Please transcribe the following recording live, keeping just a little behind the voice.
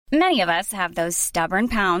Many of us have those stubborn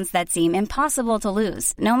pounds that seem impossible to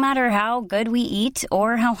lose, no matter how good we eat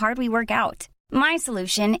or how hard we work out. My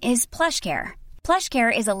solution is PlushCare.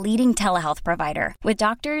 PlushCare is a leading telehealth provider with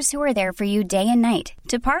doctors who are there for you day and night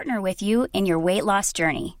to partner with you in your weight loss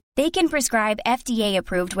journey. They can prescribe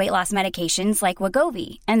FDA-approved weight loss medications like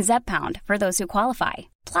Wegovy and Zepbound for those who qualify.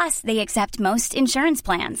 Plus, they accept most insurance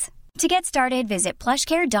plans. To get started, visit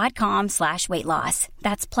plushcare.com/weightloss.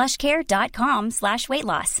 That's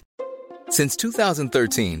plushcare.com/weightloss. Since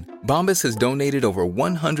 2013, Bombas has donated over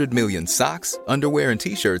 100 million socks, underwear, and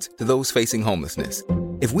T-shirts to those facing homelessness.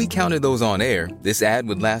 If we counted those on air, this ad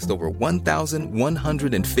would last over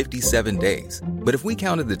 1,157 days. But if we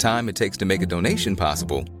counted the time it takes to make a donation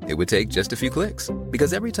possible, it would take just a few clicks.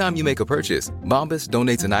 Because every time you make a purchase, Bombas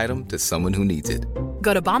donates an item to someone who needs it.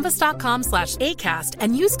 Go to bombas.com/ACAST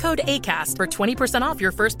and use code ACAST for 20% off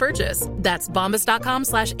your first purchase. That's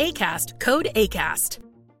bombas.com/ACAST, code ACAST.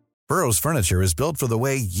 Burrow's furniture is built for the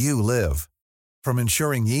way you live. From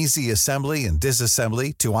ensuring easy assembly and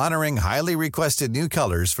disassembly to honoring highly requested new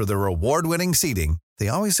colors for their award-winning seating, they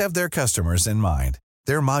always have their customers in mind.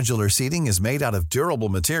 Their modular seating is made out of durable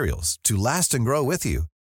materials to last and grow with you.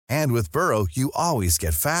 And with Burrow, you always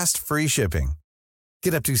get fast, free shipping.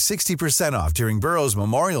 Get up to 60% off during Burrow's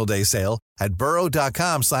Memorial Day sale at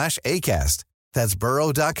burrow.com/ACAST. That's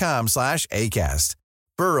burrow.com/ACAST.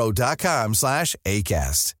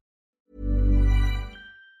 burrow.com/ACAST.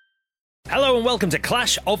 Hello and welcome to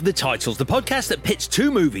Clash of the Titles, the podcast that pits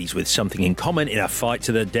two movies with something in common in a fight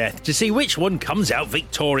to the death to see which one comes out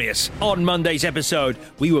victorious. On Monday's episode,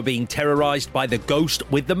 we were being terrorised by the ghost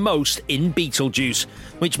with the most in Beetlejuice,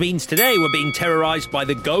 which means today we're being terrorised by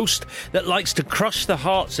the ghost that likes to crush the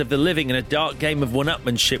hearts of the living in a dark game of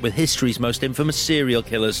one-upmanship with history's most infamous serial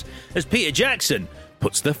killers, as Peter Jackson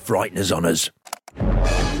puts the frighteners on us.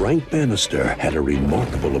 Frank Bannister had a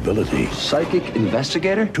remarkable ability. Psychic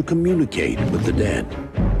investigator? To communicate with the dead.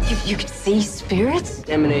 You can see spirits?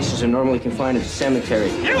 Emanations are normally confined to the cemetery.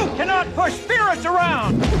 You cannot push spirits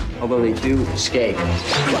around! Although they do escape.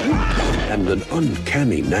 And an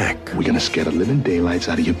uncanny knack. We're gonna scare the living daylights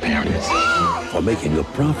out of your parents. For making a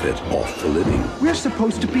profit off the living. We're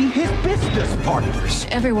supposed to be his business partners.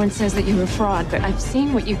 Everyone says that you're a fraud, but I've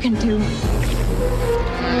seen what you can do.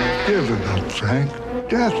 Give it up, Frank.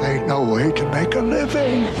 Death ain't no way to make a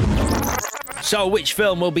living. So which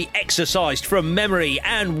film will be exorcised from memory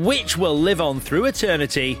and which will live on through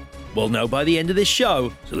eternity? We'll know by the end of this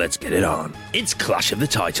show, so let's get it on. It's Clash of the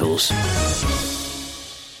Titles.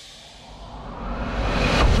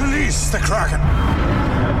 Release the Kraken!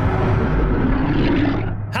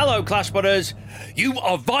 Hello, Clash Butters. You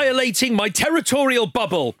are violating my territorial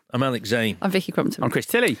bubble. I'm Alex Zane. I'm Vicky Crompton. I'm Chris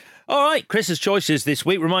Tilley. All right, Chris's choices this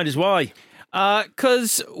week. Remind us why.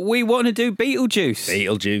 Because we want to do Beetlejuice.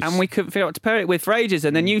 And we couldn't figure out what to pair it with for ages.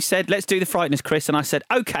 And then you said, let's do the Frighteners, Chris. And I said,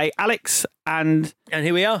 OK, Alex. And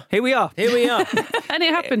here we are. Here we are. Here we are. And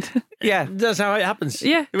it happened. Yeah. That's how it happens.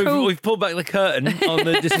 Yeah, cool. We've pulled back the curtain on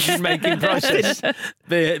the decision-making process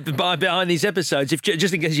behind these episodes.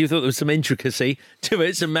 Just in case you thought there was some intricacy to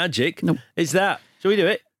it, some magic. Nope. It's that. Shall we do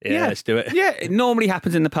it? Yeah, let's do it. Yeah, it normally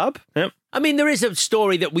happens in the pub. Yep. I mean, there is a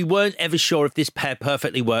story that we weren't ever sure if this pair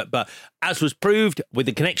perfectly worked, but as was proved with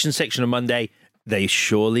the connection section on Monday, they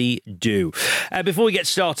surely do. Before we get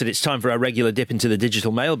started, it's time for our regular dip into the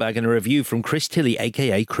digital mailbag and a review from Chris Tilley,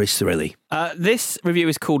 a.k.a. Chris Thrilly. This review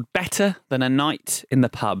is called Better Than a Night in the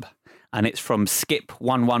Pub, and it's from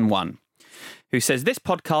Skip111, who says, this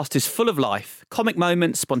podcast is full of life, comic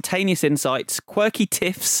moments, spontaneous insights, quirky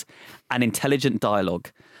tiffs, and intelligent dialogue.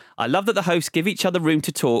 I love that the hosts give each other room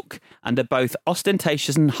to talk and are both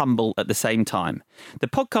ostentatious and humble at the same time. The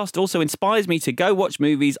podcast also inspires me to go watch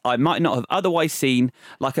movies I might not have otherwise seen,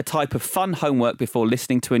 like a type of fun homework before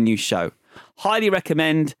listening to a new show. Highly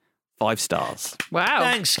recommend. 5 stars. Wow.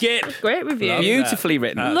 Thanks, Skip. Great review. Beautifully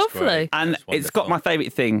written. Lovely. Great. And it's got my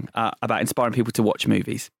favourite thing about inspiring people to watch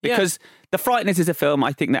movies. Because The Frighteners is a film,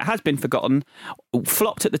 I think, that has been forgotten,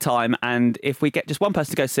 flopped at the time, and if we get just one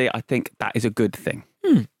person to go see it, I think that is a good thing.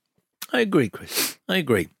 I agree, Chris. I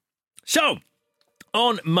agree. So,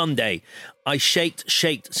 on Monday, I shaked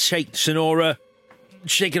Sonora.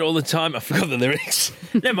 Shake it all the time. I forgot the lyrics.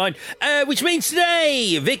 Never mind. Which means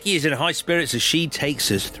today, Vicky is in high spirits as she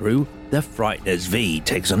takes us through The Frighteners. V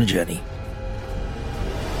takes on a journey.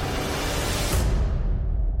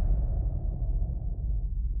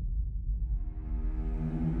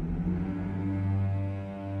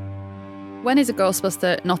 When is a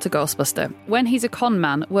Ghostbuster not a Ghostbuster? When he's a con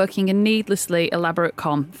man working a needlessly elaborate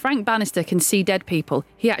con. Frank Bannister can see dead people.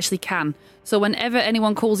 He actually can. So whenever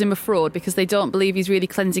anyone calls him a fraud because they don't believe he's really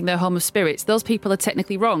cleansing their home of spirits, those people are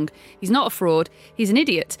technically wrong. He's not a fraud, he's an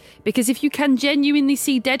idiot. Because if you can genuinely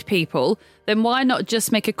see dead people, then why not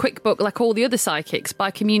just make a quick buck like all the other psychics by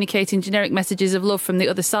communicating generic messages of love from the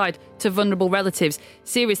other side to vulnerable relatives?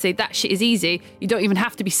 Seriously, that shit is easy. You don't even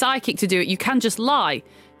have to be psychic to do it. You can just lie.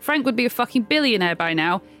 Frank would be a fucking billionaire by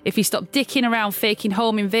now if he stopped dicking around faking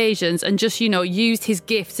home invasions and just, used his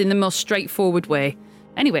gifts in the most straightforward way.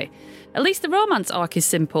 Anyway, at least the romance arc is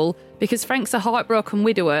simple, because Frank's a heartbroken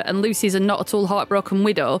widower and Lucy's a not at all heartbroken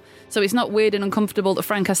widow, so it's not weird and uncomfortable that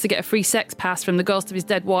Frank has to get a free sex pass from the ghost of his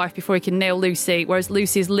dead wife before he can nail Lucy, whereas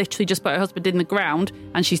Lucy has literally just put her husband in the ground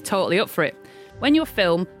and she's totally up for it. When your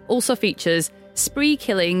film also features spree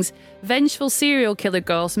killings, vengeful serial killer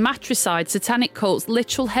ghosts, matricide, satanic cults,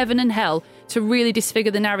 literal heaven and hell to really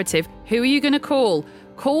disfigure the narrative, who are you going to call?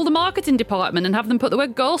 Call the marketing department and have them put the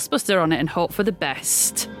word Ghostbuster on it and hope for the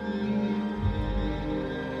best.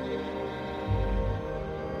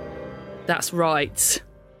 That's right.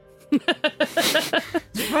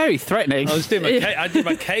 It's very threatening. I did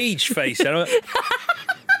my cage face.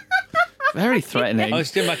 Very threatening. I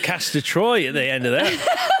was doing my Castor Troy at the end of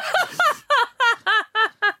that.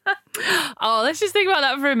 Oh, let's just think about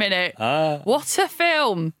that for a minute. What a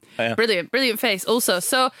film. Yeah. Brilliant face. Also,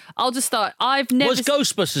 so I'll just start. I've never... What's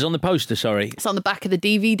Ghostbusters on the poster, sorry? It's on the back of the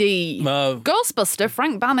DVD. Ghostbuster,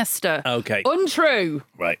 Frank Bannister. Okay. Untrue.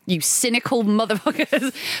 Right. You cynical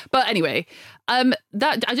motherfuckers. But anyway,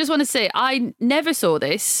 that I just want to say, I never saw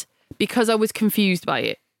this because I was confused by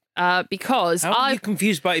it. Because How are you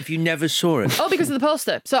confused by it if you never saw it? Oh, because of the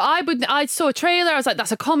poster. So I saw a trailer. I was like,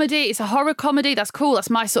 that's a comedy. It's a horror comedy. That's cool. That's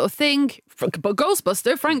my sort of thing. But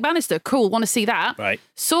Ghostbuster, Frank Bannister, cool. Want to see that? Right.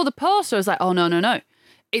 Saw the poster. I was like, oh no.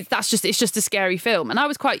 It's just a scary film. And I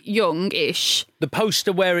was quite young-ish. The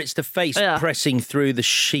poster where it's the face pressing through the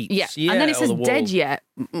sheets. Yeah. And then it says dead yet.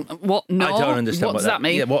 What? No. I don't understand what does that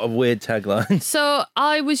mean. Yeah, what a weird tagline. So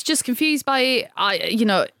I was just confused by it. I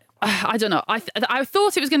don't know. I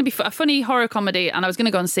thought it was going to be a funny horror comedy and I was going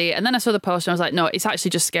to go and see it. And then I saw the poster and I was like, no, it's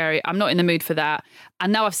actually just scary. I'm not in the mood for that.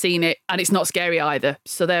 And now I've seen it and it's not scary either.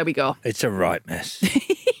 So there we go. It's a right mess.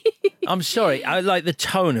 I'm sorry. I like the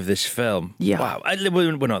tone of this film. Yeah. Wow.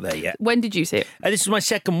 We're not there yet. When did you see it? This is my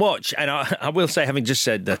second watch. And I will say, having just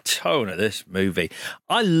said the tone of this movie,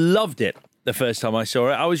 I loved it the first time I saw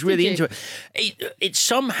it. I was really into it. It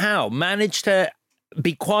somehow managed to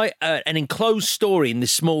be quite an enclosed story in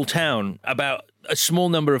this small town about a small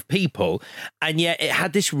number of people, and yet it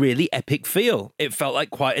had this really epic feel. It felt like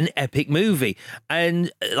quite an epic movie and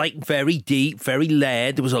like very deep, very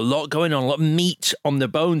layered. There was a lot going on, a lot of meat on the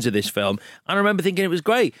bones of this film. And I remember thinking it was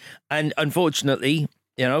great. And unfortunately,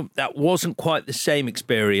 that wasn't quite the same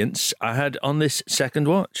experience I had on this second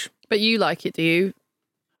watch. But you like it, do you?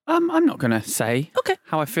 I'm not going to say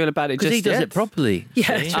how I feel about it just because he does yet. it properly.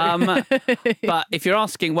 Yeah. But if you're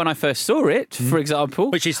asking when I first saw it, for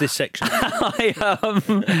example... Which is this section.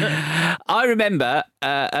 I remember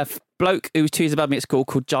a bloke who was 2 years above me at school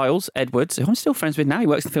called Giles Edwards, who I'm still friends with now. He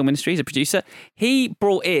works in the film industry. He's a producer. He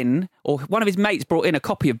brought in, or one of his mates brought in, a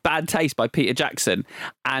copy of Bad Taste by Peter Jackson.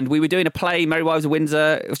 And we were doing a play, Merry Wives of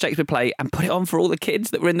Windsor, a Shakespeare play, and put it on for all the kids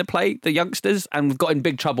that were in the play, the youngsters. And we've got in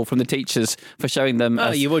big trouble from the teachers for showing them.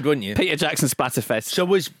 You would, wouldn't you? Peter Jackson Splatterfest. So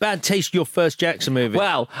was Bad Taste your first Jackson movie?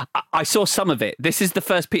 Well, I saw some of it. This is the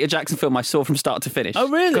first Peter Jackson film I saw from start to finish. Oh,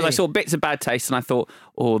 really? Because I saw bits of Bad Taste and I thought,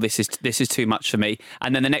 oh, this is too much for me.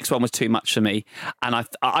 And then the next one was too much for me. And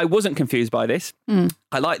I wasn't confused by this.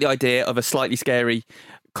 I like the idea of a slightly scary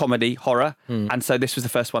comedy horror, and so this was the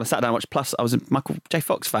first one I sat down and watched. Plus, I was a Michael J.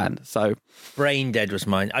 Fox fan, so Brain Dead was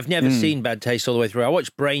mine. I've never seen Bad Taste all the way through. I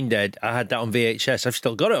watched Brain Dead. I had that on VHS. I've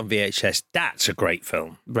still got it on VHS. That's a great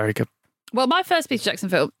film. Very good. Well, my first Peter Jackson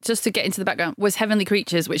film, just to get into the background, was Heavenly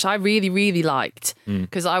Creatures, which I really, really liked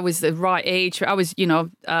because I was the right age. I was,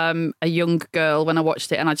 a young girl when I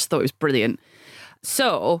watched it, and I just thought it was brilliant.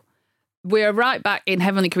 So we're right back in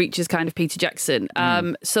Heavenly Creatures kind of Peter Jackson.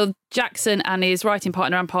 So Jackson and his writing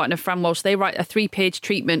partner and partner, Fran Walsh, they write a 3-page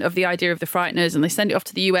treatment of the idea of the Frighteners and they send it off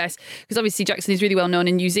to the US because obviously Jackson is really well known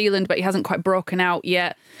in New Zealand, but he hasn't quite broken out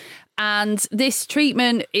yet. And this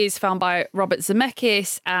treatment is found by Robert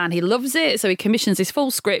Zemeckis and he loves it. So he commissions his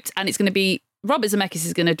full script and it's going to be, Robert Zemeckis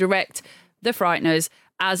is going to direct The Frighteners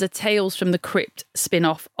as a Tales from the Crypt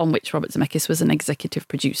spin-off on which Robert Zemeckis was an executive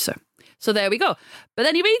producer. So there we go. But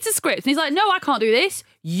then he reads the script and he's like, no, I can't do this.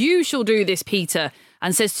 You shall do this, Peter.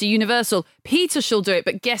 And says to Universal, Peter shall do it.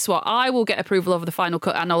 But guess what? I will get approval over the final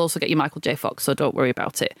cut and I'll also get you Michael J. Fox. So don't worry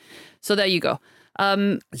about it. So there you go.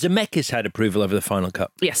 Zemeckis had approval over the final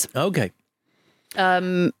cut. Yes. Okay.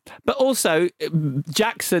 But also,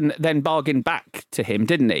 Jackson then bargained back to him,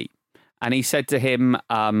 didn't he? And he said to him,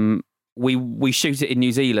 we shoot it in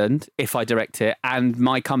New Zealand if I direct it, and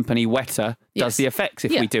my company Weta does the effects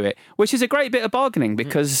if we do it, which is a great bit of bargaining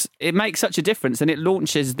because it makes such a difference and it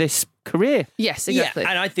launches this career. Yes, exactly. Yeah,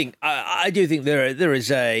 and I think I do think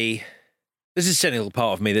there's a cynical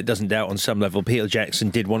part of me that doesn't doubt on some level Peter Jackson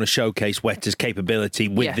did want to showcase Weta's capability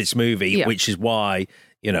with this movie, which is why,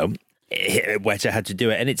 Weta had to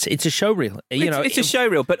do it, and it's a showreel. It's a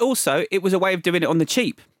showreel, but also it was a way of doing it on the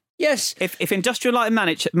cheap. Yes. If Industrial Light and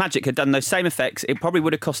Magic had done those same effects, it probably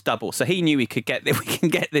would have cost double. So he knew we can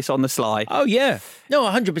get this on the sly. Oh, yeah. No,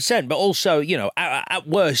 100%. But also, at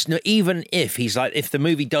worst, even if he's like, if the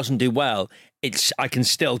movie doesn't do well, I can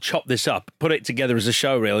still chop this up, put it together as a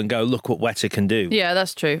showreel and go, look what Weta can do. Yeah,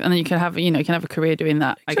 that's true. And then you can have a career doing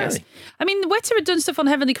that, I guess. I mean, Weta had done stuff on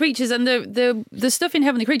Heavenly Creatures and the stuff in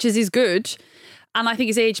Heavenly Creatures is good. And I think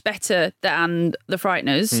it's aged better than The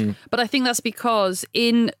Frighteners. But I think that's because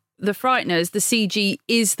in The Frighteners, the CG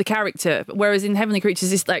is the character, whereas in Heavenly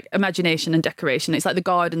Creatures, it's like imagination and decoration. It's like the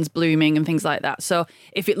gardens blooming and things like that. So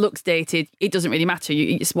if it looks dated, it doesn't really matter.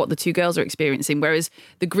 It's what the two girls are experiencing. Whereas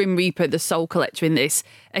the Grim Reaper, the Soul Collector in this,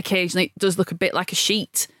 occasionally does look a bit like a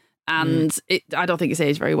sheet. And I don't think it's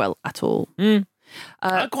aged very well at all.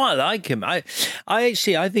 I quite like him. I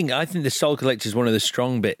think the Soul Collector is one of the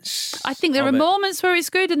strong bits. I think there are moments where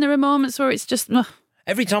it's good and there are moments where it's just...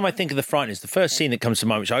 Every time I think of The Frighteners, the first scene that comes to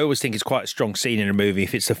mind, which I always think is quite a strong scene in a movie,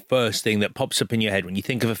 if it's the first thing that pops up in your head when you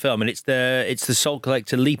think of a film, and it's the Soul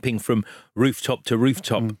Collector leaping from rooftop to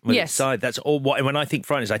rooftop with its side. That's all. When I think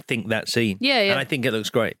Frighteners, I think that scene. Yeah. And I think it looks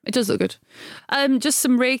great. It does look good. Just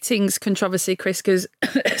some ratings controversy, Chris, because,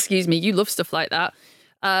 excuse me, you love stuff like that.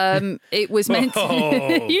 It was meant to...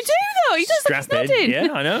 You do, though. He does look nodding. Yeah,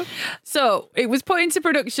 I know. So, it was put into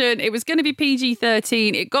production. It was going to be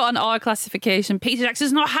PG-13. It got an R classification. Peter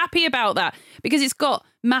Jackson's not happy about that because it's got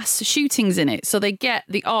mass shootings in it. So, they get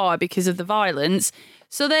the R because of the violence.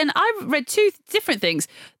 So then I read two different things.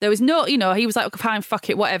 There was no, he was like, okay, fine, fuck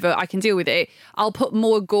it, whatever, I can deal with it. I'll put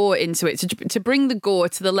more gore into it to bring the gore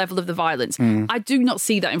to the level of the violence. I do not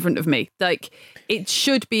see that in front of me. Like, it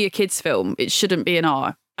should be a kid's film. It shouldn't be an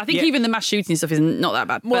R. I think even the mass shooting stuff is not that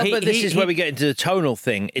bad. Well, but this is where we get into the tonal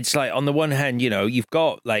thing. It's like, on the one hand, you've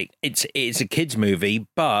got, like, it's a kid's movie,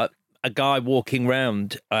 but a guy walking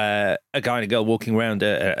around, a guy and a girl walking around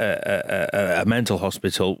a mental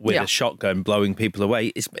hospital with a shotgun blowing people away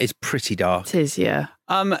is pretty dark. It is, yeah.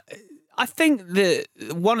 I think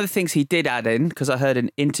one of the things he did add in, because I heard an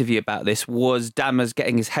interview about this, was Dammers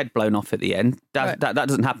getting his head blown off at the end. That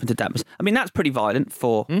doesn't happen to Dammers. I mean, that's pretty violent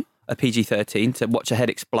for a PG-13 to watch a head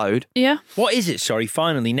explode. Yeah. What is it? Sorry,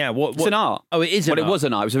 finally now. What? It's an R. Oh, it is an R. Well, it was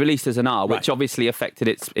an R. It was released as an R, which obviously affected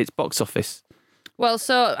its box office. Well,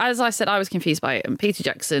 so as I said, I was confused by it, and Peter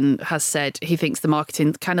Jackson has said he thinks the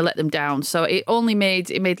marketing kind of let them down. So it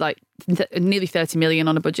made like nearly 30 million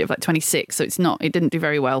on a budget of like 26. So it didn't do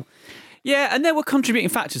very well. Yeah, and there were contributing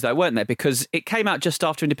factors though, weren't there? Because it came out just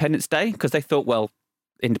after Independence Day, because they thought, well,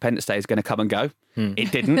 Independence Day is going to come and go.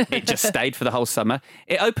 It didn't. It just stayed for the whole summer.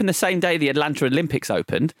 It opened the same day the Atlanta Olympics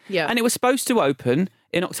opened, and it was supposed to open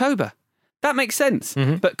in October. That makes sense.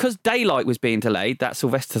 But because Daylight was being delayed, that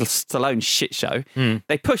Sylvester Stallone shit show,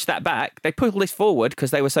 they pushed that back. They pulled this forward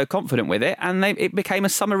because they were so confident with it, and it became a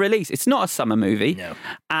summer release. It's not a summer movie,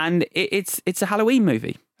 and it's a Halloween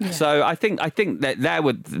movie. Yeah. So I think that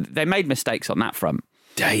they made mistakes on that front.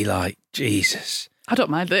 Daylight, Jesus. I don't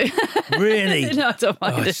mind it. Really? No, I don't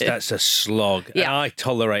mind it. That's a slog. Yeah. And I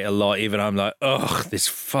tolerate a lot. Even I'm like, ugh, this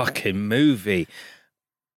fucking movie.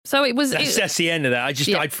 So it was. That's the end of that.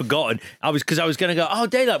 I'd forgotten. Because I was going to go, oh,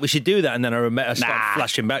 Daylight, we should do that, and then I started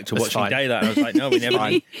flashing back to watching Daylight. And I was like, no, we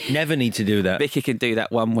never need to do that. Vicky can do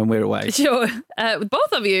that one when we're away. Sure, with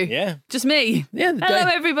both of you. Yeah, just me. Yeah. Hello,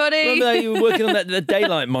 everybody. Remember you were working on the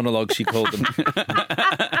Daylight monologue, she called them.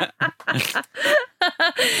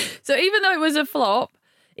 So even though it was a flop,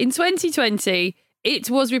 in 2020.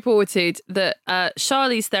 It was reported that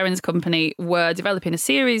Charlize Theron's company were developing a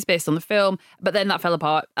series based on the film, but then that fell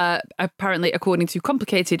apart, apparently according to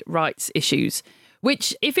complicated rights issues,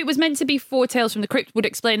 Which, if it was meant to be 4 Tales from the Crypt, would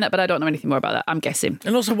explain that, but I don't know anything more about that, I'm guessing.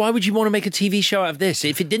 And also, why would you want to make a TV show out of this?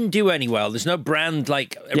 If it didn't do any well, there's no brand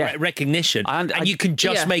recognition. And you can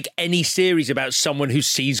just make any series about someone who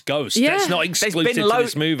sees ghosts. Yeah. That's not exclusive to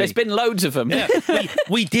this movie. There's been loads of them. Yeah.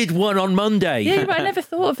 we did one on Monday. Yeah, but I never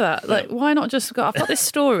thought of that. Like, why not just go, I've got this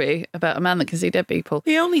story about a man that can see dead people.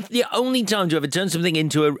 The only time to ever turn something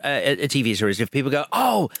into a TV series is if people go,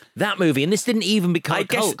 oh, that movie, and this didn't even become a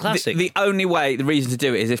cult classic. The only way, the reason to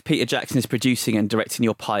do it is if Peter Jackson is producing and directing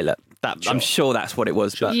your pilot. I'm sure that's what it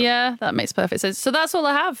was. But. Yeah, that makes perfect sense. So that's all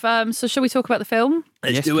I have. So shall we talk about the film?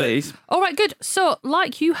 Let's do it. Please. All right, good. So,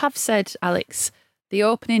 like you have said, Alex, the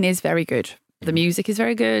opening is very good. The music is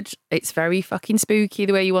very good. It's very fucking spooky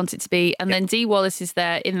the way you want it to be. And then Dee Wallace is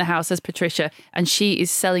there in the house as Patricia, and she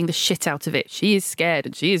is selling the shit out of it. She is scared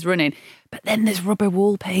and she is running. But then there's rubber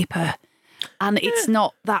wallpaper. And it's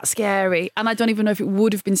not that scary. And I don't even know if it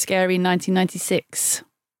would have been scary in 1996.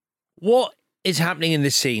 What is happening in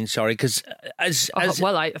this scene? Sorry, because I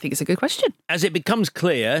think it's a good question. As it becomes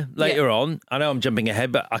clear later on, I know I'm jumping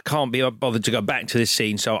ahead, but I can't be bothered to go back to this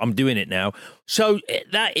scene, so I'm doing it now. So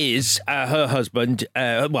that is her husband,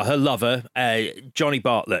 her lover, Johnny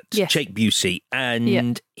Bartlett, Jake Busey,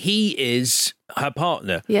 and he is her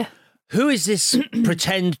partner. Yeah. Who is this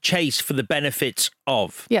pretend chase for the benefit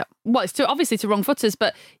of? Yeah. Well, it's obviously to wrong footers,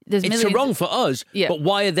 but there's millions. It's wrong for us, but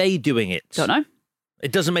why are they doing it? Don't know.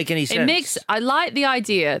 It doesn't make any sense. I like the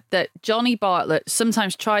idea that Johnny Bartlett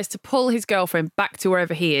sometimes tries to pull his girlfriend back to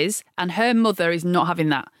wherever he is, and her mother is not having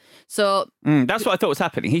that. So that's what I thought was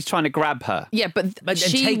happening. He's trying to grab her. Yeah, but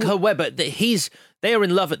take her where? But they are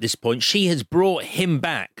in love at this point. She has brought him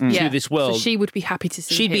back to this world. So she would be happy to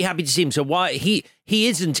see him. She'd be happy to see him. So why he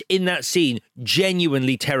isn't in that scene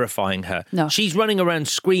genuinely terrifying her? No. She's running around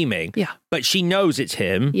screaming. Yeah. But she knows it's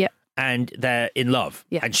him. Yeah. And they're in love.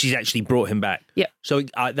 Yeah. And she's actually brought him back. Yeah. So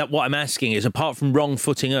what I'm asking is, apart from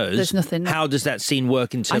wrong-footing us, there's nothing. How does that scene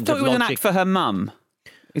work in terms of I thought it was an act for her mum.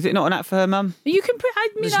 Is it not an act for her mum? You can.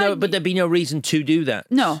 But there'd be no reason to do that.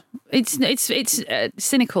 No, it's a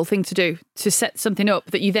cynical thing to do, to set something up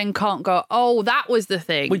that you then can't go, oh, that was the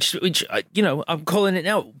thing. Which I'm calling it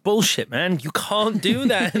now. Bullshit, man. You can't do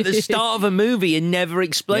that at the start of a movie and never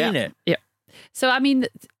explain it. Yeah. So, I mean,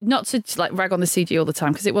 not to like rag on the CG all the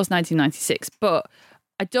time, because it was 1996, but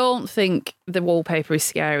I don't think the wallpaper is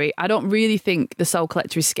scary. I don't really think the Soul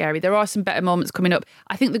Collector is scary. There are some better moments coming up.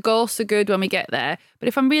 I think the ghosts are good when we get there. But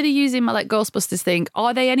if I'm really using my Ghostbusters thing,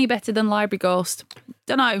 are they any better than Library Ghost?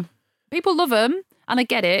 Don't know. People love them, and I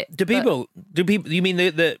get it. Do people? You mean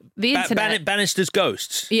the internet? Bannister's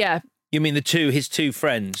ghosts? Yeah. You mean his two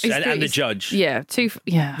friends and the judge? Yeah,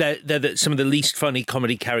 They're some of the least funny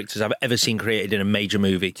comedy characters I've ever seen created in a major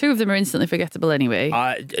movie. 2 of them are instantly forgettable anyway.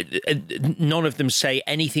 None of them say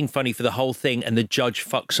anything funny for the whole thing, and the judge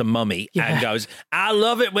fucks a mummy and goes, I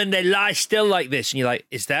love it when they lie still like this. And you're like,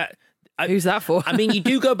 is that... Who's that for? I mean, you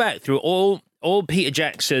do go back through all Peter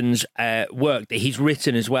Jackson's work that he's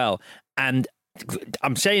written as well, and...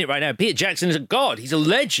 I'm saying it right now. Peter Jackson is a god. He's a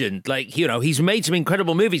legend. He's made some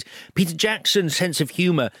incredible movies. Peter Jackson's sense of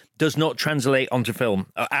humor does not translate onto film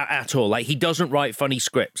at all. Like, he doesn't write funny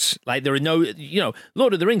scripts. Like, there are no,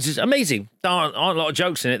 Lord of the Rings is amazing. There aren't a lot of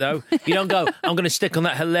jokes in it, though. You don't go, I'm going to stick on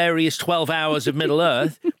that hilarious 12 hours of Middle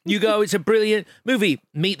Earth. You go, it's a brilliant movie.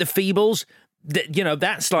 Meet the Feebles.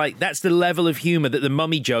 That's the level of humor that the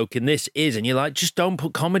mummy joke in this is. And you're like, just don't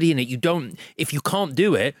put comedy in it. If you can't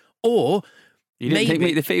do it, or... You didn't think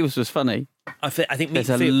Meet the Feebles was funny? I think there's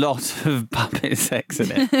a lot of puppet sex in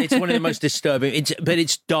it. It's one of the most disturbing. But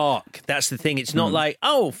it's dark. That's the thing. It's not like,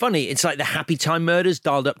 oh, funny. It's like the Happy Time Murders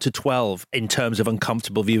dialed up to 12 in terms of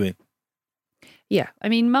uncomfortable viewing. Yeah, I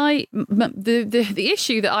mean, the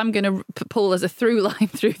issue that I'm going to pull as a through line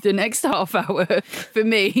through the next half hour for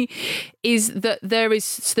me is that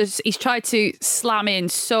he's tried to slam in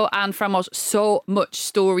so much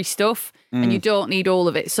story stuff, and you don't need all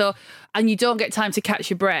of it. So, and you don't get time to catch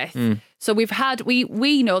your breath. So we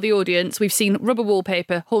know the audience. We've seen rubber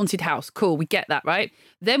wallpaper, haunted house. Cool, we get that, right?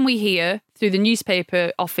 Then we hear through the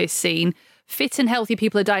newspaper office scene, fit and healthy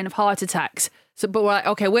people are dying of heart attacks. So, but we're like,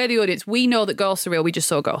 okay, we're the audience. We know that ghosts are real. We just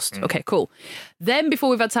saw ghosts. Okay, cool. Then before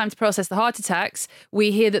we've had time to process the heart attacks, we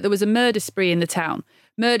hear that there was a murder spree in the town.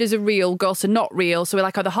 Murders are real, ghosts are not real. So we're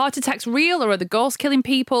like, are the heart attacks real, or are the ghosts killing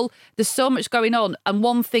people? There's so much going on, and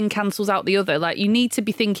one thing cancels out the other. Like, you need to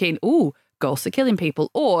be thinking, ooh, ghosts are killing people,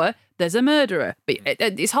 or there's a murderer. But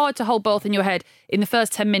it's hard to hold both in your head in the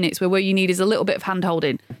first 10 minutes, where you need is a little bit of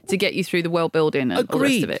hand-holding to get you through the world building and all the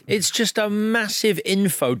rest of it. It's just a massive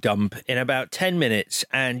info dump in about 10 minutes,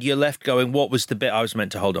 and you're left going, what was the bit I was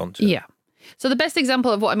meant to hold on to? Yeah. So the best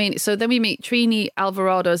example of what I mean, so then we meet Trini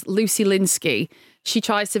Alvarado's Lucy Linsky. She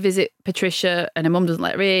tries to visit Patricia and her mum doesn't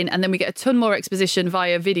let her in. And then we get a ton more exposition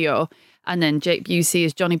via video. And then Jake Busey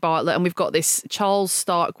is Johnny Bartlett. And we've got this Charles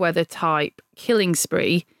Starkweather type killing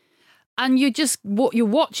spree. And you're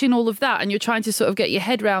watching all of that and you're trying to sort of get your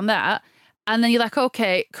head around that. And then you're like,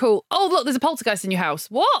 okay, cool. Oh, look, there's a poltergeist in your house.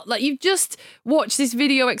 What? Like, you've just watched this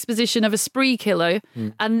video exposition of a spree killer.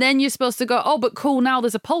 And then you're supposed to go, oh, but cool, now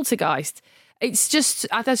there's a poltergeist. It's just,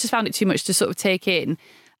 I just found it too much to sort of take in.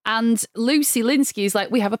 And Lucy Linsky is like,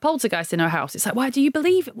 we have a poltergeist in our house. It's like, why do you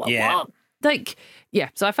believe it? What? Like, yeah.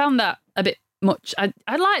 So I found that a bit much.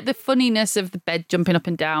 I like the funniness of the bed jumping up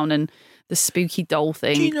and down and the spooky doll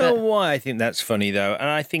thing. Do you know why I think that's funny, though? And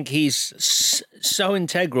I think he's so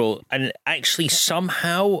integral and actually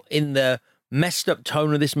somehow in the messed up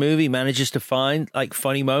tone of this movie manages to find like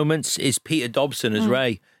funny moments is Peter Dobson as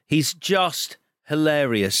Ray. He's just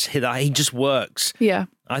hilarious. He just works. Yeah.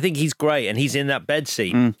 I think he's great, and he's in that bed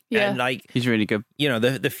scene. Yeah. And like he's really good. You know,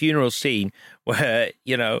 the funeral scene where,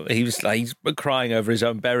 you know, he's crying over his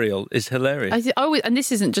own burial is hilarious. And this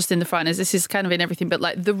isn't just in The Frighteners, this is kind of in everything, but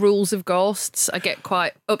like the rules of ghosts I get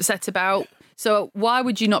quite upset about. So why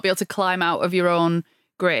would you not be able to climb out of your own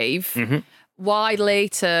grave? Why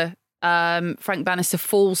later Frank Bannister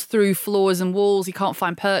falls through floors and walls, he can't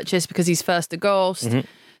find purchase because he's first a ghost.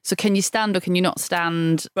 So can you stand or can you not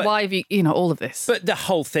stand? But, why have you know, all of this? But the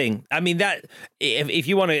whole thing, I mean, that if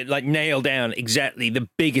you want to like nail down exactly the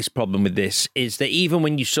biggest problem with this is that even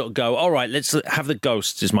when you sort of go, all right, let's have the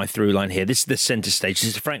ghosts as my through line here. This is the centre stage.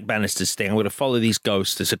 This is Frank Bannister's thing. I'm going to follow these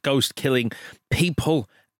ghosts. There's a ghost killing people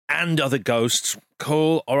and other ghosts.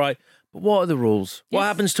 Cool. All right. But what are the rules? Yes. What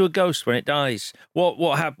happens to a ghost when it dies?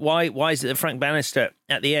 Why is it that Frank Bannister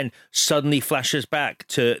at the end suddenly flashes back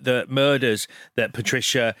to the murders that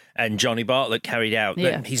Patricia and Johnny Bartlett carried out?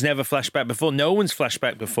 Yeah. That he's never flashed back before. No one's flashed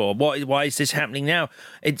back before. Why is this happening now?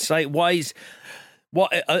 It's like when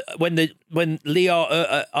Lee R.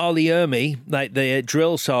 Lee Ermey, like the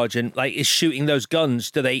drill sergeant, like is shooting those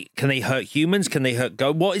guns, can they hurt humans? Can they hurt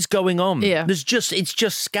what is going on? Yeah. It's just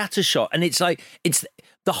scattershot, and it's like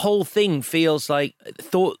the whole thing feels like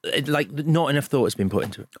not enough thought has been put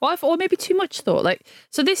into it. Or maybe too much thought. Like,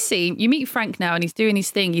 so this scene, you meet Frank now and he's doing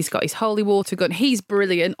his thing. He's got his holy water gun. He's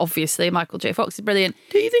brilliant, obviously. Michael J. Fox is brilliant.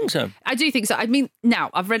 Do you think so? I do think so. I mean,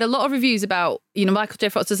 now, I've read a lot of reviews about, you know, Michael J.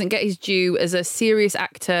 Fox doesn't get his due as a serious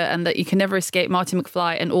actor and that you can never escape Marty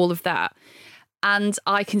McFly and all of that. And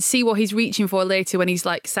I can see what he's reaching for later when he's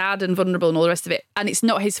like sad and vulnerable and all the rest of it. And it's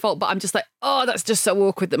not his fault, but I'm just like, oh, that's just so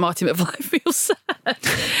awkward that Marty McFly feels sad.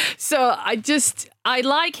 So I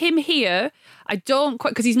like him here. I don't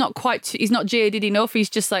quite, because he's not jaded enough. He's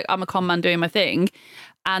just like, I'm a con man doing my thing.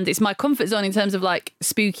 And it's my comfort zone in terms of like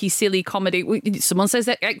spooky, silly comedy. Someone says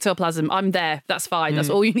ectoplasm. I'm there. That's fine. That's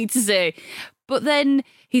all you need to say. But then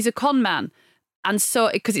he's a con man. And so,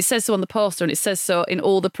 because it says so on the poster and it says so in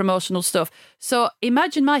all the promotional stuff. So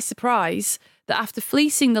imagine my surprise that after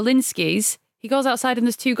fleecing the Linskys, he goes outside and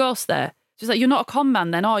there's two ghosts there. Just like, you're not a con man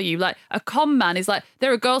then, are you? Like, a con man is like,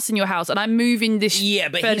 there are ghosts in your house and I'm moving this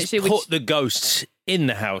furniture. He's put the ghosts in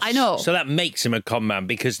the house. I know. So that makes him a con man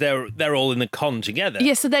because they're all in the con together.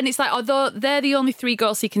 Yeah, so then it's like, although they're the only three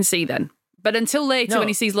ghosts he can see then. But until later when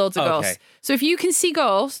he sees loads of ghosts. So if you can see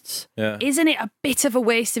ghosts, isn't it a bit of a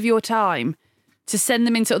waste of your time to send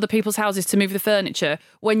them into other people's houses to move the furniture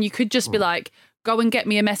when you could just be like, go and get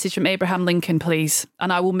me a message from Abraham Lincoln, please,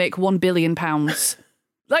 and I will make £1 billion.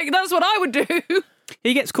 Like, that's what I would do.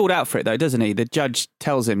 He gets called out for it, though, doesn't he? The judge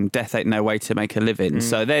tells him death ain't no way to make a living,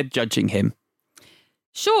 so they're judging him.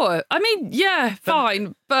 Sure. I mean, yeah,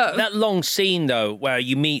 fine, but that long scene though, where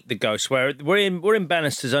you meet the ghost, where we're in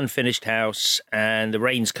Bannister's unfinished house, and the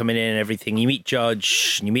rain's coming in and everything. You meet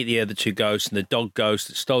Judge, and you meet the other two ghosts, and the dog ghost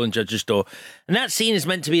that stole in Judge's door. And that scene is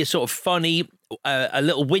meant to be a sort of funny, a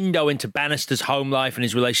little window into Bannister's home life and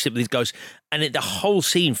his relationship with these ghosts. And the whole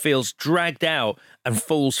scene feels dragged out and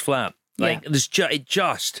falls flat. Like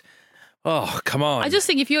oh, come on. I just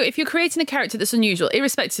think if you're creating a character that's unusual,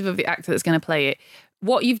 irrespective of the actor that's going to play it,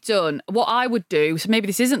 what you've done, what I would do, so maybe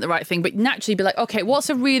this isn't the right thing, but naturally be like, okay, what's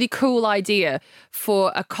a really cool idea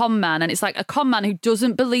for a con man? And it's like a con man who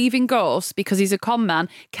doesn't believe in ghosts because he's a con man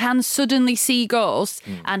can suddenly see ghosts,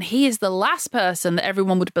 and he is the last person that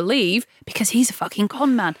everyone would believe because he's a fucking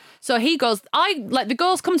con man. So he goes, the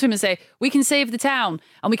ghosts come to him and say, we can save the town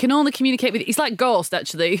and we can only communicate with you. It's like Ghost,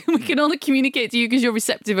 actually. We can only communicate to you because you're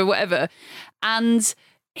receptive or whatever. And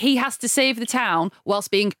he has to save the town whilst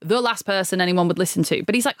being the last person anyone would listen to.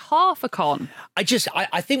 But he's like half a con. I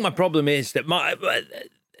think my problem is that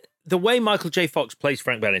the way Michael J. Fox plays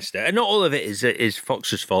Frank Bannister, and not all of it is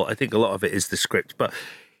Fox's fault. I think a lot of it is the script, but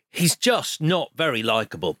he's just not very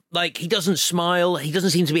likable. Like, he doesn't smile. He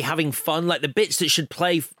doesn't seem to be having fun. Like, the bits that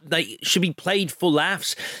should be played for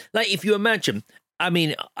laughs. Like, if you imagine, I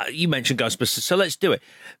mean, you mentioned Ghostbusters, so let's do it.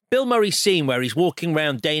 Bill Murray's scene where he's walking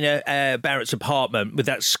around Dana Barrett's apartment with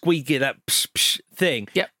that squeaky, that psh, psh thing,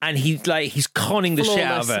 and he's conning the shit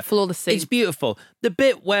out of her. Flawless scene. It's beautiful. The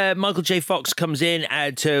bit where Michael J. Fox comes in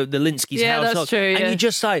to the Linsky's house, that's true, and you're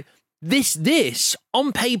just like, this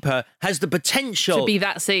on paper has the potential to be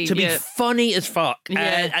that scene, to be funny as fuck,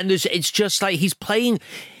 and it's just like he's playing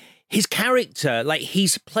his character, like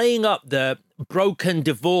he's playing up the broken,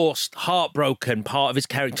 divorced, heartbroken part of his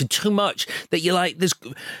character too much that you're like,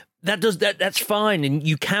 that's fine, and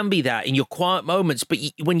you can be that in your quiet moments, but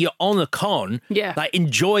when you're on a con, like,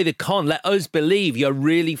 enjoy the con. Let us believe you're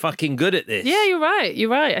really fucking good at this. Yeah, you're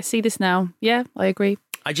right. I see this now. Yeah, I agree.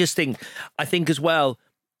 I think as well,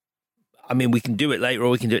 I mean, we can do it later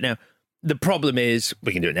or we can do it now. The problem is,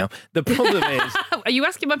 we can do it now. The problem is... Are you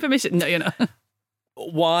asking my permission? No, you're not.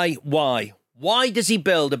 Why does he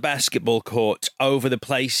build a basketball court over the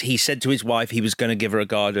place he said to his wife he was going to give her a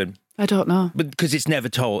garden? I don't know. Because it's never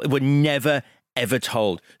told. We're never, ever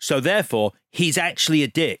told. So therefore, he's actually a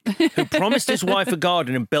dick who promised his wife a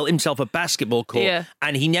garden and built himself a basketball court.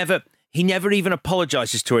 And he never even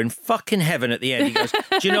apologises to her in fucking heaven at the end. He goes,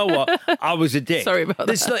 do you know what? I was a dick. Sorry about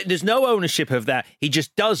that. There's no ownership of that. He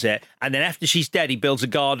just does it. And then after she's dead, he builds a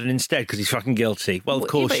garden instead because he's fucking guilty. Well, of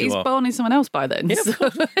course but you he's are. boning someone else by then. Yeah, So.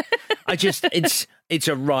 It's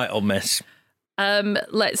a right old mess.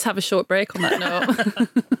 Let's have a short break on that note.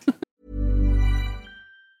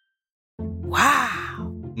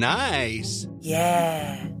 Wow. Nice.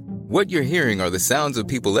 Yeah. What you're hearing are the sounds of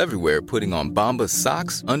people everywhere putting on Bombas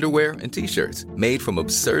socks, underwear, and T-shirts made from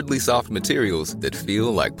absurdly soft materials that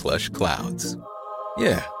feel like plush clouds.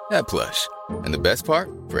 Yeah, that plush. And the best part?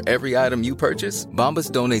 For every item you purchase,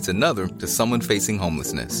 Bombas donates another to someone facing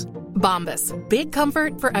homelessness. Bombas. Big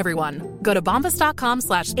comfort for everyone. Go to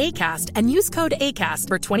bombas.com/ACAST and use code ACAST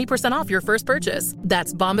for 20% off your first purchase.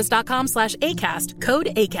 That's bombas.com/ACAST. Code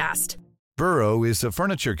ACAST. Burrow is a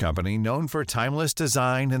furniture company known for timeless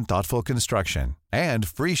design and thoughtful construction and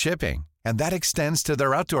free shipping, and that extends to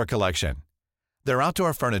their outdoor collection. Their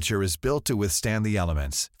outdoor furniture is built to withstand the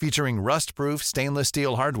elements, featuring rust-proof stainless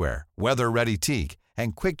steel hardware, weather-ready teak,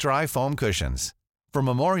 and quick-dry foam cushions. For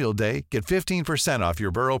Memorial Day, get 15% off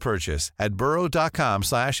your Burrow purchase at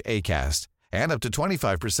burrow.com/ACAST and up to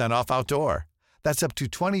 25% off outdoor. That's up to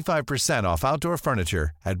 25% off outdoor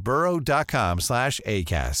furniture at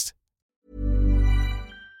burrow.com/ACAST.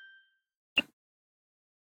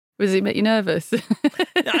 Does he make you nervous?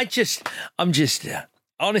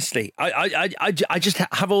 Honestly, I just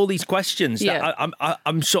have all these questions. That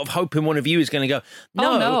I'm sort of hoping one of you is going to go,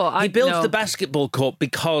 he builds the basketball court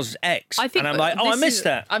because X. And I'm like, I missed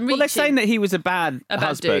that. Well, they're saying that he was a bad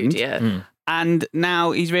husband. Dude, And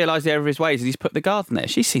now he's realised the error of his ways and he's put the garden there.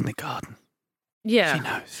 She's seen the garden. Yeah. She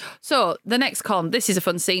knows. So the next con, this is a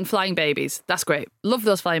fun scene, flying babies. That's great. Love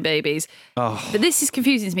those flying babies. Oh, but this is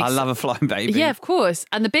confusing to me. I love a flying baby. Yeah, of course.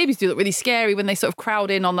 And the babies do look really scary when they sort of crowd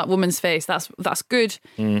in on that woman's face. That's good.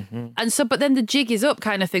 Mm-hmm. And so, but then the jig is up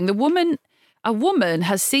kind of thing. A woman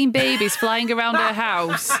has seen babies flying around her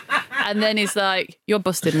house and then is like, you're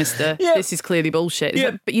busted, mister. Yeah. This is clearly bullshit. Yeah.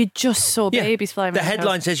 Like, but you just saw babies flying around The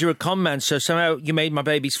headline says you're a con man, so somehow you made my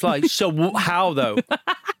babies fly. So how, though?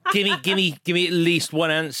 Give me at least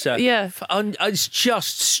one answer. Yeah. It's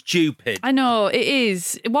just stupid. I know, it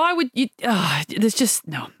is. Why would you... there's just...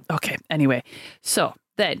 No. Okay, anyway. So,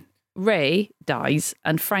 then... Ray dies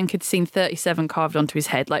and Frank had seen 37 carved onto his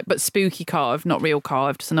head, but spooky carved, not real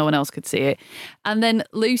carved, so no one else could see it. And then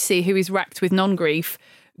Lucy, who is racked with non-grief,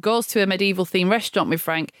 goes to a medieval-themed restaurant with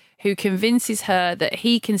Frank, who convinces her that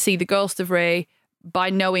he can see the ghost of Ray by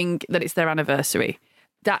knowing that it's their anniversary.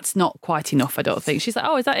 That's not quite enough, I don't think. She's like,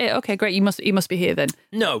 oh, is that it? Okay, great, he must be here then.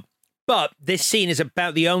 No. But this scene is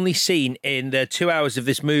about the only scene in the 2 hours of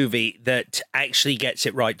this movie that actually gets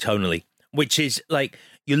it right tonally, which is like...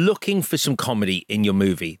 You're looking for some comedy in your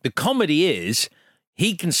movie. The comedy is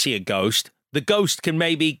he can see a ghost. The ghost can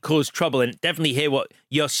maybe cause trouble and definitely hear what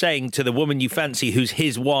you're saying to the woman you fancy who's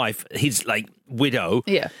his wife, his widow.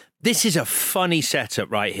 Yeah. This is a funny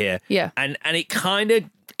setup right here. Yeah. And it kind of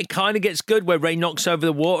gets good where Ray knocks over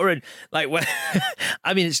the water and where,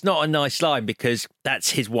 I mean, it's not a nice line because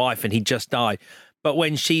that's his wife and he just died. But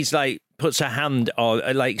when she's puts her hand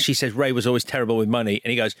on, she says Ray was always terrible with money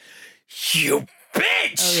and he goes, you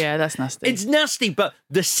bitch. Oh yeah, that's nasty. It's nasty, but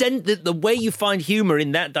the way you find humour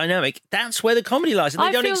in that dynamic, that's where the comedy lies, and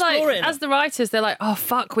they don't feel explore like, it enough. as the writers, they're like, oh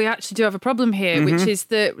fuck, we actually do have a problem here, which is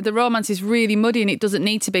the romance is really muddy and it doesn't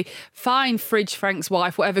need to be. Fine, fridge Frank's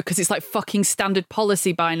wife, whatever, because it's like fucking standard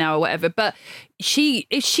policy by now or whatever. But she's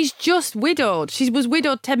just widowed. She was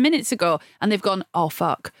widowed 10 minutes ago, and they've gone, oh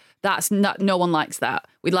fuck. That's not, no one likes that.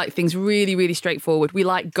 We like things really, really straightforward. We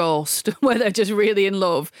like Ghost, where they're just really in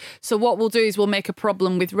love. So what we'll do is we'll make a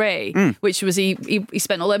problem with Ray, which was he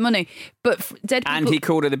spent all their money. But dead people... And he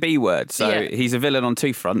called her the B word, so he's a villain on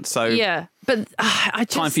two fronts. So yeah, but I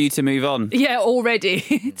just... Time for you to move on. Yeah,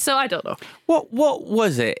 already. So I don't know. What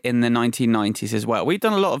was it in the 1990s as well? We've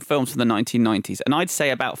done a lot of films from the 1990s, and I'd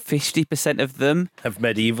say about 50% of them... have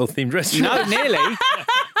medieval-themed restaurants. No, nearly.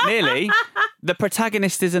 Nearly. The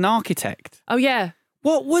protagonist is an architect. Oh, yeah.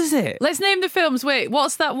 What was it? Let's name the films. Wait,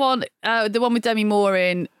 what's that one? The one with Demi Moore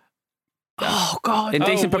in... Oh, God.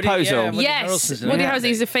 Indecent Proposal. Yes. Woody Harrelson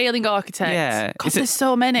is a failing architect. Yeah. God, there's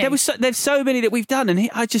so many. There's so many that we've done, and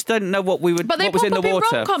I just don't know what was in the water. But they pop up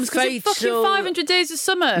in rom-coms because it's fucking 500 Days of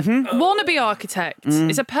Summer. Wannabe architect.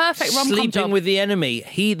 It's a perfect rom-com Sleeping job. with the Enemy.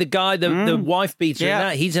 The guy, the wife beater in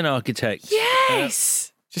that, he's an architect. Yes.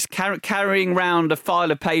 Just carrying around a file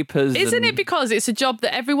of papers. Isn't it because it's a job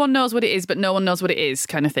that everyone knows what it is, but no one knows what it is,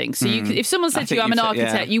 kind of thing? So if someone said to you, I'm an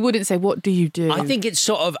architect, you wouldn't say, what do you do? I think it's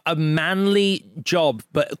sort of a manly job,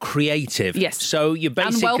 but creative. Yes. So you're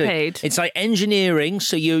basically... And well paid. It's like engineering,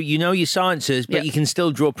 so you know your sciences, but you can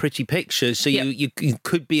still draw pretty pictures, so you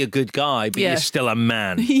could be a good guy, but you're still a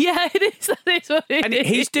man. Yeah, it is. That is what it and is.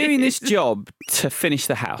 he's doing this job to finish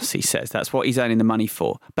the house, he says. That's what he's earning the money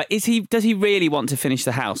for. But does he really want to finish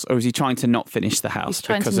the house, or is he trying to not finish the house? He's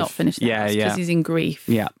trying to not finish the house because he's in grief.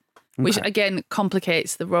 Yeah. Okay. Which, again,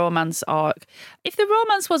 complicates the romance arc. If the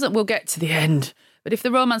romance wasn't, we'll get to the end. But if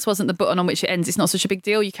the romance wasn't the button on which it ends, it's not such a big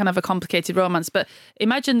deal. You can have a complicated romance. But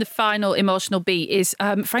imagine the final emotional beat is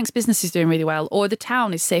Frank's business is doing really well, or the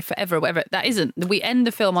town is safe forever, or whatever. That isn't. We end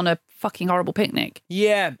the film on a fucking horrible picnic.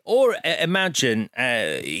 Yeah. Or imagine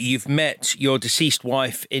you've met your deceased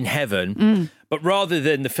wife in heaven, but rather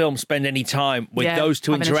than the film spend any time with those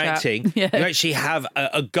two interacting, you actually have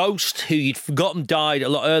a ghost who you'd forgotten died a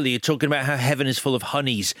lot earlier talking about how heaven is full of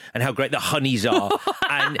honeys and how great the honeys are.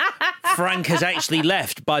 And Frank has actually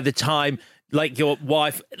left by the time, like, your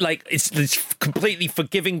wife, like, it's this completely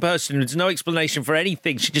forgiving person. There's no explanation for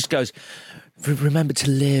anything. She just goes, remember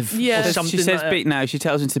to live. Yeah. Or something she says, like she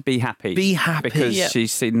tells him to be happy. Be happy. Because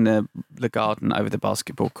she's seen the garden over the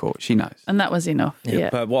basketball court. She knows. And that was enough. Yeah.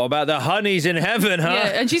 But what about the honeys in heaven, huh?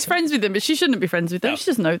 Yeah, and she's friends with them, but she shouldn't be friends with them. No. She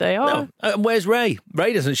doesn't know who they are. No. Where's Ray?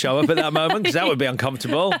 Ray doesn't show up at that moment because that would be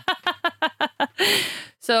uncomfortable.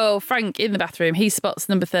 So Frank in the bathroom, he spots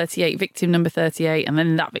number 38, victim number 38, and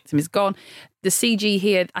then that victim is gone. The CG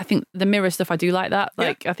here, I think the mirror stuff, I do like that.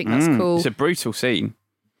 Like, I think that's cool. It's a brutal scene.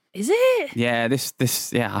 Is it? Yeah,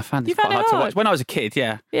 I found this You quite found it hard to hard? watch. When I was a kid,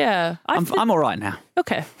 yeah. Yeah. I'm all right now.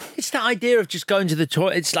 Okay. It's that idea of just going to the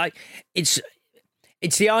toilet. It's like, it's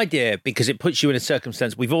the idea because it puts you in a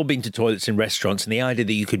circumstance. We've all been to toilets in restaurants, and the idea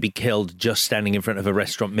that you could be killed just standing in front of a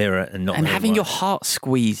restaurant mirror and not having your heart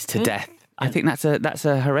squeezed to death. I think that's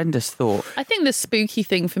a horrendous thought. I think the spooky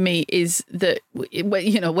thing for me is that,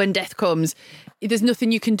 when death comes, there's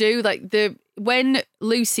nothing you can do. Like when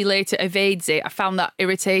Lucy later evades it, I found that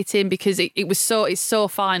irritating because it's so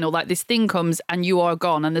final. Like, this thing comes and you are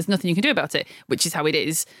gone, and there's nothing you can do about it, which is how it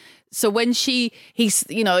is. So when he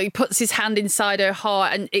puts his hand inside her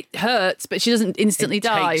heart and it hurts, but she doesn't instantly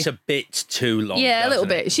die. It takes a bit too long. Yeah, a little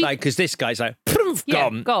bit. Because this guy's like, poof,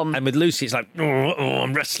 gone. And with Lucy, it's like,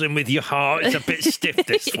 I'm wrestling with your heart. It's a bit stiff,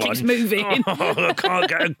 this it one. keeps moving. I can't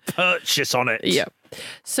get a purchase on it. Yeah.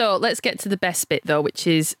 So let's get to the best bit, though, which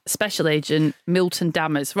is Special Agent Milton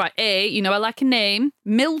Dammers. Right, I like a name.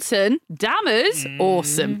 Milton Dammers.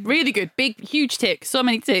 Awesome. Really good. Big, huge tick. So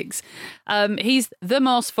many ticks. He's the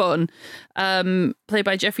most fun, played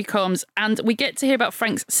by Jeffrey Combs. And we get to hear about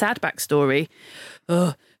Frank's sad backstory.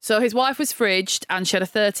 So his wife was fridged and she had a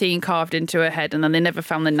 13 carved into her head, and then they never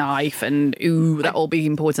found the knife, and that'll be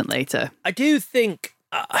important later. I do think...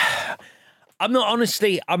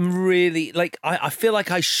 I'm really, like, I feel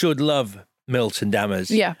like I should love Milton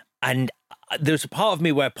Dammers. Yeah. And there's a part of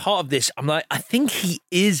me where part of this, I'm like, I think he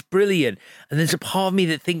is brilliant. And there's a part of me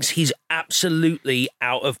that thinks he's absolutely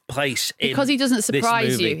out of place because he doesn't surprise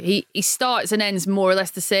this movie. you. He starts and ends more or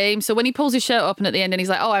less the same. So when he pulls his shirt up and at the end and he's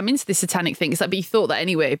like, oh, I'm into this satanic thing. It's like, but you thought that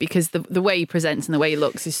anyway, because the way he presents and the way he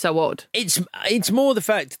looks is so odd. It's more the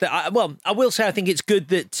fact that, I will say I think it's good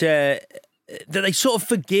that... that they sort of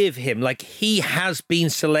forgive him. Like, he has been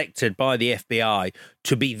selected by the FBI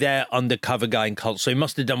to be their undercover guy in cults. So he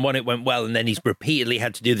must have done one, it went well, and then he's repeatedly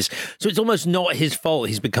had to do this. So it's almost not his fault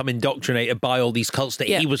he's become indoctrinated by all these cults that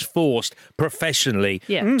he was forced professionally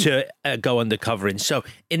to go undercover in. So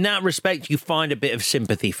in that respect, you find a bit of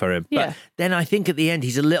sympathy for him. But then I think at the end,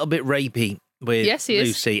 he's a little bit rapey with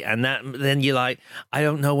Lucy, and then you're like, I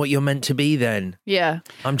don't know what you're meant to be then. Yeah.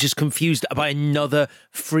 I'm just confused by another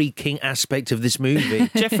freaking aspect of this movie.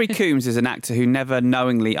 Jeffrey Combs is an actor who never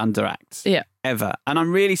knowingly underacts. Yeah. Ever. And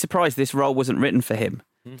I'm really surprised this role wasn't written for him.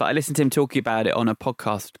 But I listened to him talking about it on a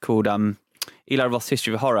podcast called Eli Roth's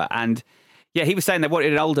History of Horror, and yeah, he was saying they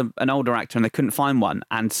wanted an older actor and they couldn't find one.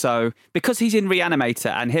 And so, because he's in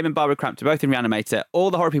Reanimator and him and Barbara Crampton are both in Reanimator,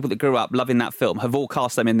 all the horror people that grew up loving that film have all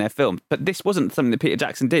cast them in their film. But this wasn't something that Peter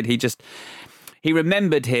Jackson did. He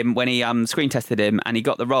remembered him when he screen tested him and he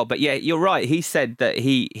got the role. But yeah, you're right. He said that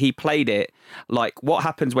he played it like what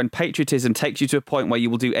happens when patriotism takes you to a point where you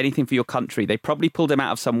will do anything for your country. They probably pulled him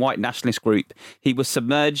out of some white nationalist group. He was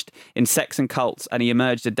submerged in sex and cults and he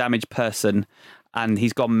emerged a damaged person. And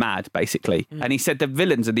he's gone mad, basically. And he said the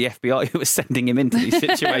villains are the FBI who are sending him into these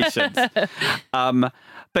situations.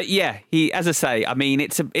 But yeah, he, as I say, I mean,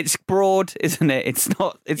 it's broad, isn't it? It's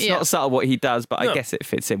not subtle what he does, but I guess it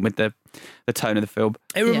fits in with the tone of the film.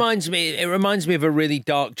 It reminds me of a really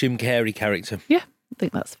dark Jim Carrey character. Yeah, I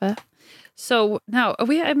think that's fair. So now, are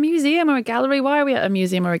we at a museum or a gallery? Why are we at a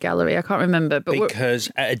museum or a gallery? I can't remember. But because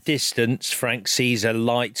at a distance, Frank sees a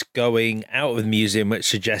light going out of the museum, which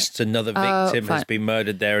suggests another victim has been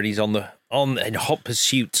murdered there, and he's in hot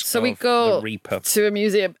pursuit. So we go the Reaper to a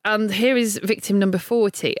museum, and here is victim number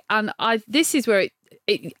 40. And this is where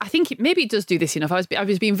I think maybe it does do this enough. I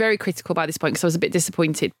was being very critical by this point because I was a bit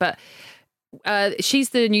disappointed, but. She's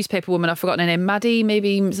the newspaper woman. I've forgotten her name. Maddie,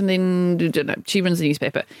 maybe something. I don't know. She runs the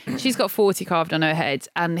newspaper. She's got 40 carved on her head,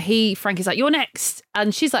 and Frank is like, "You're next,"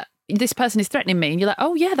 and she's like, "This person is threatening me," and you're like,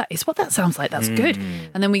 "Oh yeah, that is what that sounds like. That's good."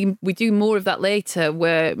 And then we do more of that later,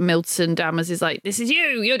 where Milton Dammers is like, "This is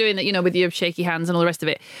you. You're doing that, with your shaky hands and all the rest of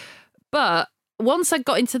it." But once I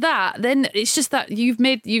got into that, then it's just that you've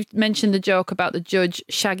mentioned the joke about the judge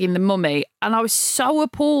shagging the mummy, and I was so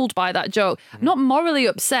appalled by that joke. Not morally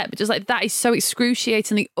upset, but just like that is so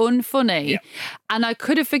excruciatingly unfunny. Yeah. And I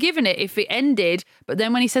could have forgiven it if it ended, but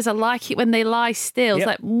then when he says, "I like it when they lie still," it's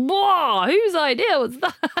like, whoa, whose idea was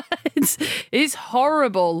that? It's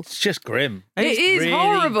horrible. It's just grim. It is really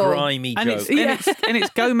horrible. Grimy and joke. It's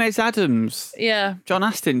Gomez Adams. Yeah. John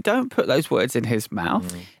Astin, don't put those words in his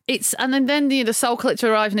mouth. And then the soul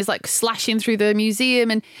collector arrives and is like slashing through the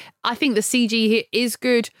museum, and I think the CG here is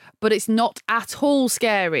good, but it's not at all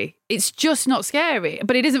scary. It's just not scary,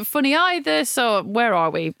 but it isn't funny either. So where are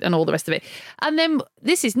we? And all the rest of it. And then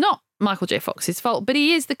this is not Michael J. Fox's fault, but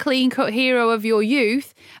he is the clean-cut hero of your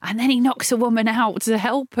youth, and then he knocks a woman out to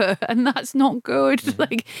help her, and that's not good.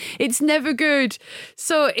 Like, it's never good.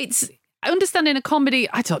 So I understand in a comedy,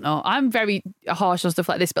 I don't know, I'm very harsh on stuff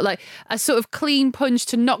like this, but like a sort of clean punch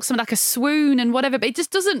to knock someone, like a swoon and whatever, but it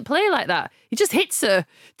just doesn't play like that. He just hits her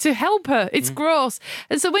to help her. It's gross.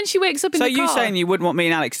 And so when she wakes up in the car... So you're saying you wouldn't want me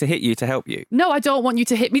and Alex to hit you to help you? No, I don't want you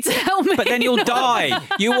to hit me to help me. But then you'll die.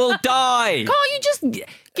 You will die. Can't you just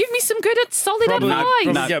give me some good, solid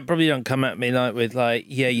advice? Probably don't come at me with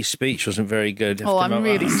your speech wasn't very good. I'm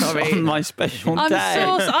really sorry. On my special day.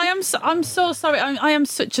 I'm so sorry. I am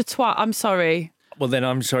such a twat. I'm sorry. Well, then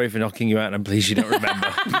I'm sorry for knocking you out, and I'm pleased you don't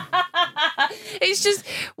remember. It's just,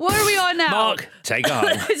 where are we on now? Mark, take it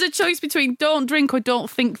home. There's a choice between don't drink or don't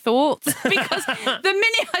think thoughts. Because the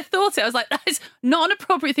minute I thought it, I was like, that is not an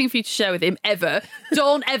appropriate thing for you to share with him, ever.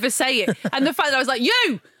 Don't ever say it. And the fact that I was like,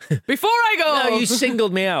 you, before I go. No, you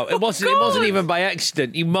singled me out. It wasn't even by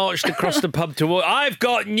accident. You marched across the pub to I've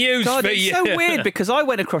got news for you. It's so weird, because I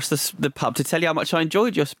went across the pub to tell you how much I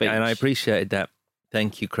enjoyed your speech. And I appreciated that.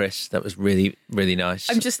 Thank you, Chris. That was really, really nice.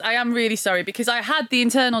 I am really sorry, because I had the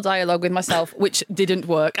internal dialogue with myself, which didn't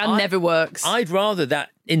work and never works. I'd rather that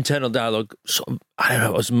internal dialogue sort of,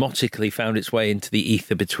 osmotically found its way into the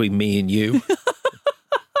ether between me and you.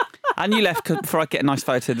 And you left before I get a nice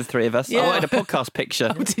photo of the three of us. Yeah. I wanted a podcast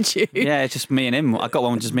picture. Oh, did you? Yeah, just me and him. I got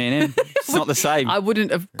one with just me and him. It's not the same. I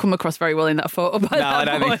wouldn't have come across very well in that photo by No, I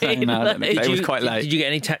don't think so. No, I don't think so. It was quite late. Did you get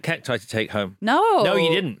any cacti to take home? No. No, you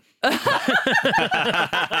didn't.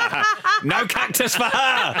 No cactus for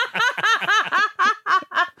her.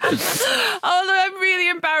 Although I'm really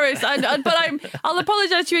embarrassed, but I'll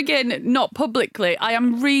apologise to you again, not publicly. I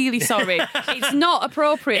am really sorry. It's not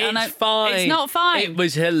appropriate. It's fine. It's not fine. It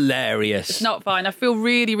was hilarious. It's not fine. I feel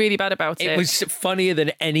really, really bad about it. It was funnier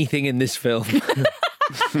than anything in this film.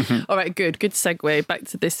 All right, good segue back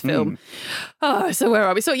to this film. Oh, so where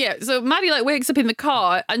are we? So Maddie wakes up in the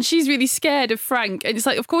car and she's really scared of Frank, and it's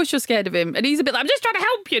like, of course you're scared of him, and he's a bit like, I'm just trying to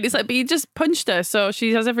help you, and it's like, but he just punched her, so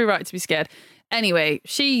she has every right to be scared. Anyway,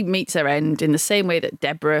 she meets her end in the same way that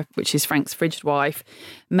Deborah, which is Frank's frigid wife,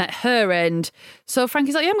 met her end. So Frank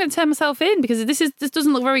is like, yeah, I'm going to turn myself in because this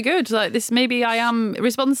doesn't look very good. Like this, maybe I am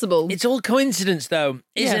responsible. It's all coincidence, though,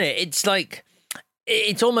 isn't it? It's like,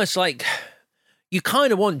 it's almost like you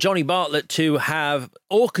kind of want Johnny Bartlett to have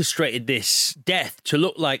orchestrated this death to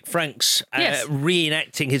look like Frank's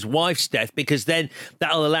reenacting his wife's death, because then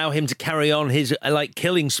that'll allow him to carry on his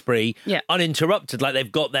killing spree uninterrupted, like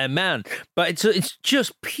they've got their man. But it's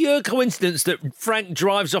just pure coincidence that Frank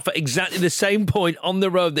drives off at exactly the same point on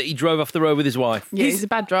the road that he drove off the road with his wife. Yeah, he's a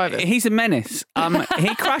bad driver. He's a menace.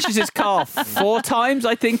 He crashes his car 4 times,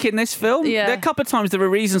 I think, in this film. Yeah. There are a couple of times there are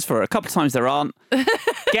reasons for it. A couple of times there aren't.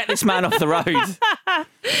 Get this man off the road.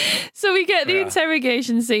 So we get the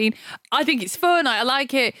interrogation scene. I think it's fun. I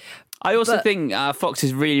like it. I also think Fox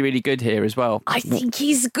is really, really good here as well. I think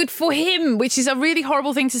he's good for him, which is a really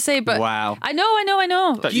horrible thing to say, but wow. I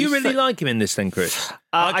know. Do you really like him in this then, Chris?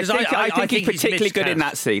 I think he's particularly good in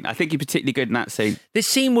that scene. I think he's particularly good in that scene. This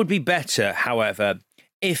scene would be better, however,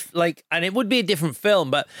 if and it would be a different film,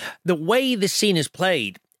 but the way the scene is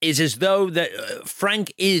played is as though that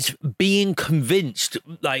Frank is being convinced,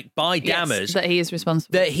 by Dammers, that he is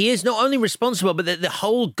responsible. That he is not only responsible, but that the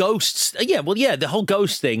whole ghosts, the whole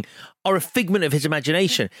ghost thing are a figment of his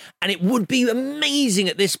imagination. And it would be amazing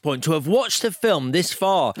at this point to have watched the film this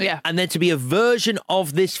far, and then to be a version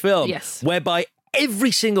of this film, whereby every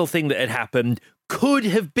single thing that had happened could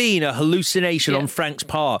have been a hallucination on Frank's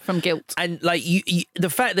part. From guilt. And the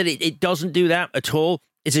fact that it doesn't do that at all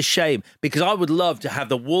is a shame, because I would love to have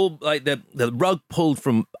the wool, the rug pulled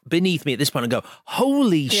from beneath me at this point and go,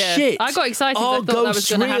 holy shit. I got excited. Are I thought that was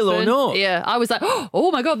going to happen. Or not? Yeah, I was like,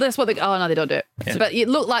 oh my God, that's what oh no, they don't do it. Yeah. But it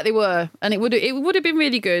looked like they were, and it would have been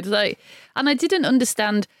really good. And I didn't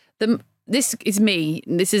understand them. This is me.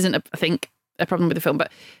 This isn't, I think, a problem with the film,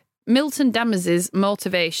 but Milton Dammers'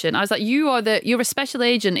 motivation. I was like, you're a special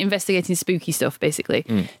agent investigating spooky stuff, basically.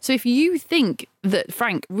 So if you think that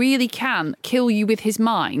Frank really can kill you with his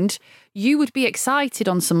mind, you would be excited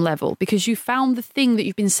on some level because you found the thing that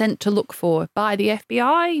you've been sent to look for by the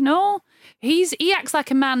FBI. No, he acts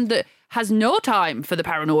like a man that has no time for the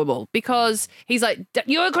paranormal, because he's like,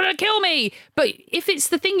 you're gonna kill me. But if it's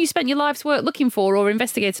the thing you spent your life's work looking for or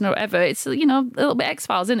investigating or whatever, it's, a little bit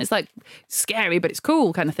X-Files, isn't it? It's like scary, but it's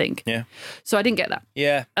cool kind of thing. Yeah. So I didn't get that.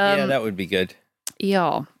 Yeah, that would be good.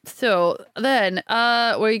 Yeah. So then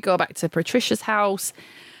we go back to Patricia's house,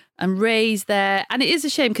 and Ray's there, and it is a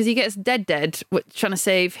shame because he gets dead trying to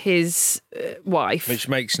save his wife. Which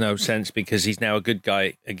makes no sense because he's now a good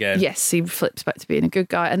guy again. Yes, he flips back to being a good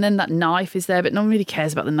guy, and then that knife is there, but no one really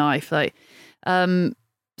cares about the knife.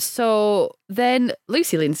 So then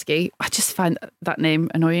Lucy Linsky, I just find that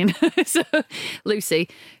name annoying. So Lucy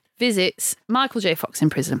visits Michael J. Fox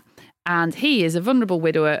in prison, and he is a vulnerable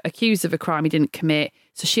widower accused of a crime he didn't commit.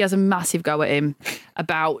 So she has a massive go at him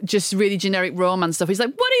about just really generic romance stuff. He's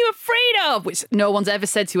like, what are you afraid of? Which no one's ever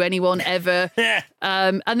said to anyone ever.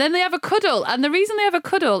 And then they have a cuddle. And the reason they have a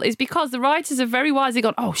cuddle is because the writers have very wisely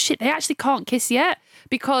gone, oh shit, they actually can't kiss yet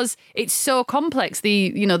because it's so complex.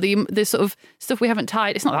 The sort of stuff we haven't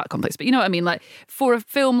tied. It's not that complex, but you know what I mean? Like for a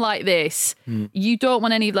film like this, you don't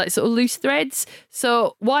want any sort of loose threads.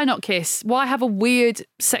 So why not kiss? Why have a weird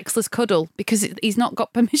sexless cuddle? Because he's not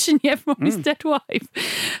got permission yet from his dead wife.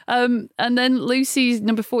 And then Lucy's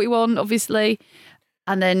number 41, obviously.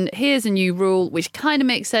 And then here's a new rule, which kind of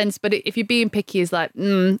makes sense. But if you're being picky, is like,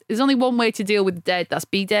 there's only one way to deal with the dead. That's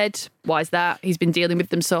be dead. Why is that? He's been dealing with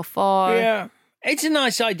them so far. Yeah. It's a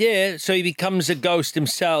nice idea. So he becomes a ghost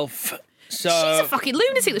himself. So she's a fucking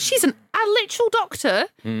lunatic. She's a literal doctor.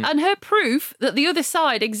 And her proof that the other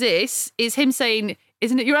side exists is him saying,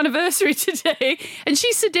 isn't it your anniversary today? And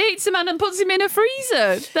she sedates a man and puts him in a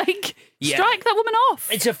freezer. Strike that woman off.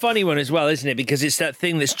 It's a funny one as well, isn't it? Because it's that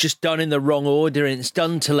thing that's just done in the wrong order, and it's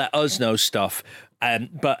done to let us know stuff.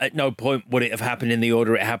 But at no point would it have happened in the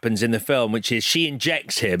order it happens in the film, which is she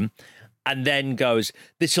injects him and then goes,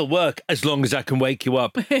 this'll work as long as I can wake you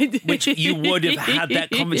up. Which you would have had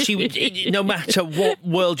that conversation. No matter what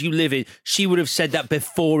world you live in, she would have said that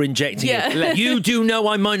before injecting it. You do know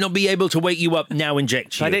I might not be able to wake you up, now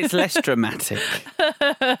inject you. But it's less dramatic.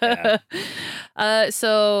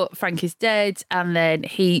 So Frank is dead, and then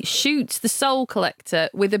he shoots the soul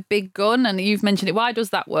collector with a big gun, and you've mentioned it. Why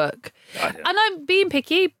does that work? And I'm being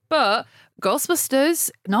picky, but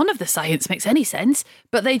Ghostbusters, none of the science makes any sense,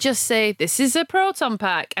 but they just say, this is a proton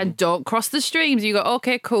pack and don't cross the streams. You go,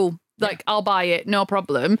 okay, cool. Like, I'll buy it, no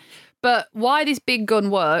problem. But why this big gun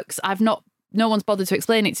works, no one's bothered to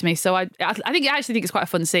explain it to me. So I actually think it's quite a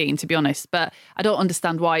fun scene, to be honest. But I don't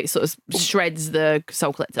understand why it sort of shreds the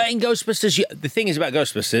Soul Collector. But in Ghostbusters, the thing is about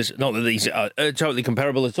Ghostbusters, not that these are totally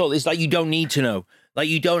comparable at all, it's like you don't need to know. Like,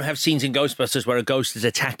 you don't have scenes in Ghostbusters where a ghost is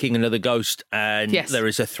attacking another ghost and there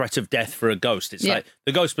is a threat of death for a ghost. It's like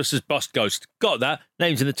the Ghostbusters bust ghost. Got that.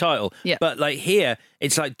 Name's in the title. Yeah. But like here,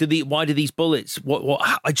 it's like, why do these bullets, what?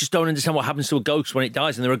 I just don't understand what happens to a ghost when it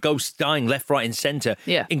dies. And there are ghosts dying left, right and centre,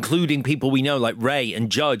 including people we know like Ray and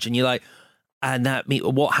Judge. And you're like,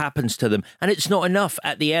 what happens to them? And it's not enough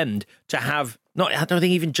at the end to have... I don't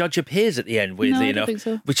think even Judge appears at the end, weirdly enough,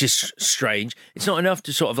 which is strange. It's not enough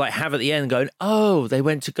to sort of like have at the end going, oh, they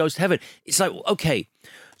went to ghost heaven. It's like, okay,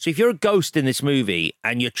 so if you're a ghost in this movie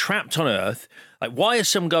and you're trapped on Earth, like, why are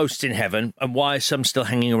some ghosts in heaven and why are some still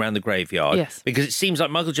hanging around the graveyard? Yes. Because it seems like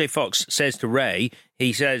Michael J. Fox says to Ray,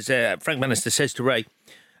 Frank Bannister says to Ray,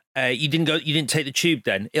 you didn't take the tube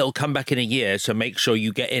then. It'll come back in a year, so make sure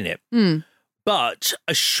you get in it. But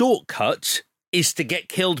a shortcut is to get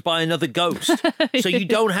killed by another ghost. So you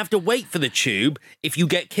don't have to wait for the tube if you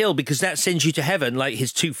get killed, because that sends you to heaven, like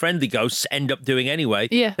his two friendly ghosts end up doing anyway.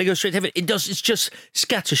 Yeah. They go straight to heaven. It's just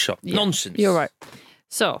scattershot. Nonsense. You're right.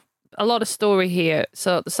 So, a lot of story here.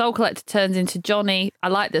 So, the Soul Collector turns into Johnny. I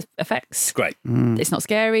like the effects. It's great. It's not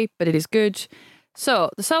scary, but it is good.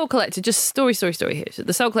 So, the Soul Collector, just story here. So,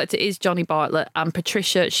 the Soul Collector is Johnny Bartlett, and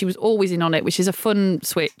Patricia, she was always in on it, which is a fun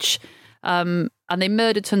switch. And they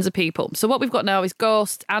murdered tons of people. So what we've got now is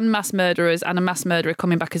ghosts and mass murderers, and a mass murderer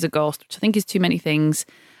coming back as a ghost, which I think is too many things.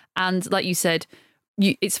 And like you said,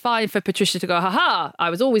 it's fine for Patricia to go, haha, I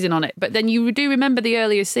was always in on it. But then you do remember the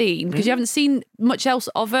earlier scene, because you haven't seen much else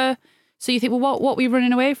of her. So you think, well, what were you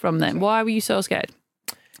running away from then? Why were you so scared?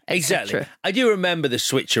 Exactly. I do remember the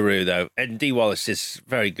switcheroo, though, and Dee Wallace is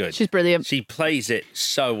very good. She's brilliant. She plays it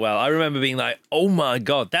so well. I remember being like, oh my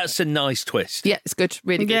God, that's a nice twist. Yeah, it's good.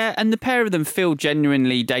 Really good. Yeah, and the pair of them feel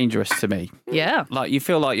genuinely dangerous to me. Yeah. Like, you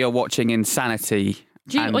feel like you're watching Insanity.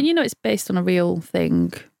 Well, you know it's based on a real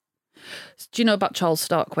thing. Do you know about Charles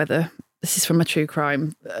Starkweather? This is from a true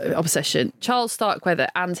crime obsession. Charles Starkweather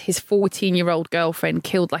and his 14-year-old girlfriend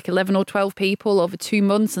killed like 11 or 12 people over 2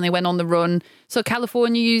 months, and they went on the run. So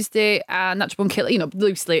California used it, and Natural Born Killer,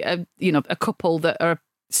 loosely, a couple that are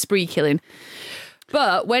spree killing.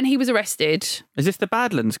 But when he was arrested... Is this the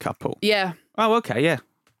Badlands couple? Yeah. Oh, okay, yeah.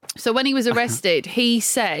 So when he was arrested, he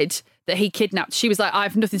said that he kidnapped... She was like, I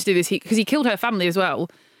have nothing to do with this, because he killed her family as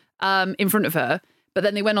well, in front of her. But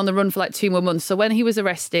then they went on the run for like 2 more months. So when he was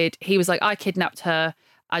arrested, he was like, I kidnapped her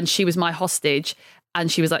and she was my hostage. And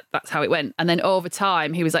she was like, that's how it went. And then over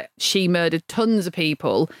time, he was like, she murdered tons of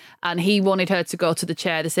people and he wanted her to go to the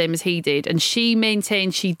chair the same as he did. And she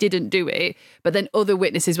maintained she didn't do it. But then other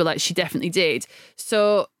witnesses were like, she definitely did.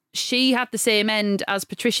 So she had the same end as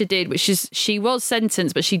Patricia did, which is she was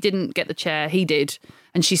sentenced, but she didn't get the chair. He did.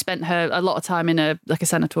 And she spent a lot of time in a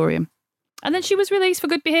sanatorium. And then she was released for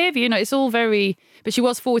good behaviour. It's all very... But she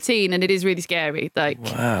was 14 and it is really scary. Like,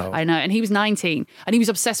 wow. I know. And he was 19 and he was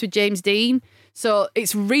obsessed with James Dean. So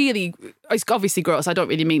it's obviously gross. I don't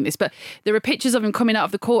really mean this, but there are pictures of him coming out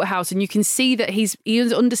of the courthouse and you can see that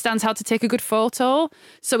he understands how to take a good photo.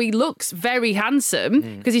 So he looks very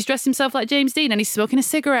handsome because he's dressed himself like James Dean and he's smoking a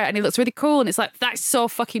cigarette and he looks really cool. And it's like, that's so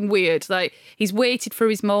fucking weird. Like, he's waited for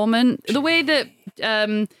his moment. The way that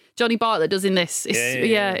Johnny Bartlett does in this,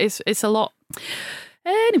 it's a lot.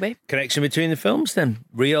 Anyway. Connection between the films then.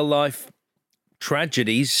 Real life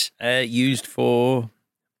tragedies used for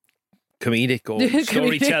comedic or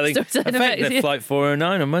storytelling effect at Flight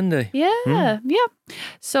 409 on Monday. Yeah.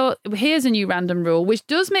 So here's a new random rule, which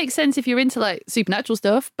does make sense if you're into like supernatural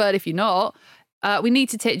stuff, but if you're not, we need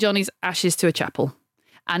to take Johnny's ashes to a chapel,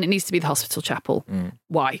 and it needs to be the hospital chapel.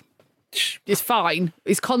 Why? It's fine.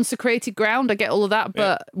 It's consecrated ground. I get all of that,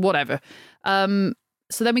 but whatever.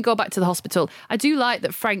 So then we go back to the hospital. I do like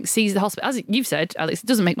that Frank sees the hospital. As you've said, Alex, it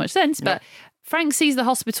doesn't make much sense, but Frank sees the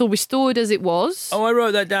hospital restored as it was. Oh, I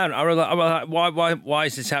wrote that down. I wrote like, why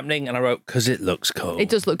is this happening? And I wrote, because it looks cool. It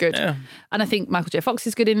does look good. Yeah. And I think Michael J. Fox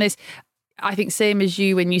is good in this. I think same as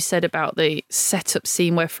you when you said about the setup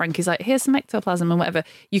scene where Frank is like, here's some ectoplasm and whatever.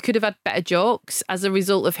 You could have had better jokes as a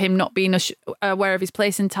result of him not being aware of his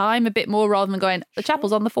place in time a bit more, rather than going, the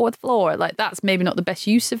chapel's on the 4th floor. Like, that's maybe not the best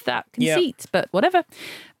use of that conceit, but whatever.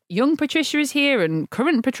 Young Patricia is here and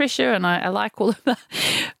current Patricia, and I like all of that.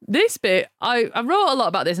 This bit, I wrote a lot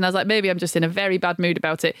about this, and I was like, maybe I'm just in a very bad mood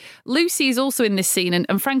about it. Lucy is also in this scene,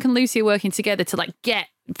 and Frank and Lucy are working together to like get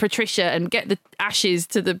Patricia and get the ashes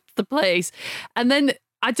to the place. And then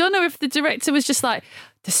I don't know if the director was just like,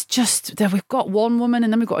 we've got one woman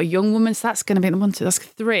and then we've got a young woman, so that's going to be 1, 2, that's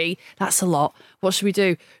 3. That's a lot. What should we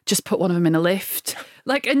do? Just put one of them in a lift.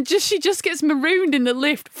 Like, and she just gets marooned in the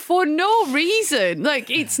lift for no reason. Like,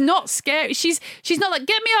 it's not scary. She's not like,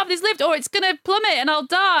 get me off this lift or it's going to plummet and I'll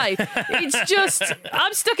die. It's just,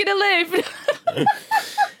 I'm stuck in a lift.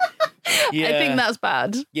 Yeah. I think that's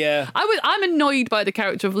bad. Yeah. I'm annoyed by the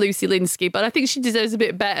character of Lucy Linsky, but I think she deserves a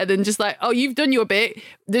bit better than just like, oh, you've done your bit.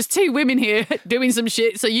 There's 2 women here doing some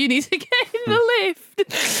shit, so you need to get in the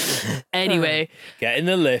lift. Anyway. Get in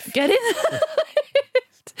the lift. Get in the lift.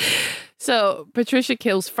 So Patricia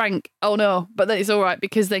kills Frank. Oh no, but then it's all right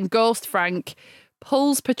because then Ghost Frank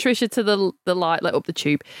pulls Patricia to the light, up the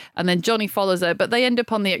tube, and then Johnny follows her, but they end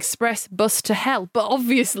up on the express bus to hell. But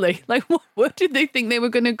obviously, like, where did they think they were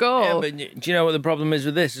going to go? Yeah, but do you know what the problem is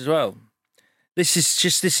with this as well? This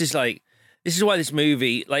is why this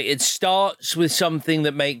movie, like, it starts with something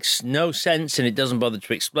that makes no sense and it doesn't bother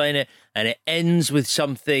to explain it, and it ends with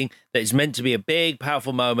something that is meant to be a big,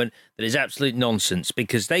 powerful moment that is absolute nonsense,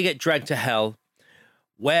 because they get dragged to hell.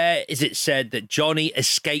 Where is it said that Johnny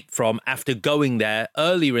escaped from after going there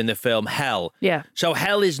earlier in the film? Hell. Yeah. So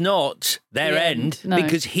hell is not their end, no.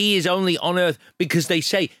 because he is only on earth because they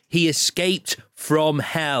say he escaped from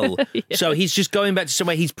hell. Yeah. So he's just going back to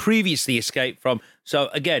somewhere he's previously escaped from. So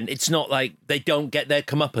again, it's not like they don't get their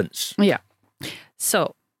comeuppance. Yeah.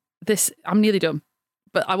 So I'm nearly done,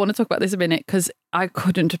 but I want to talk about this a minute because I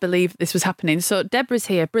couldn't believe this was happening. So Deborah's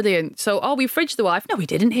here. Brilliant. So, we fridged the wife. No, we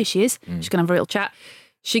didn't. Here she is. She's going to have a real chat.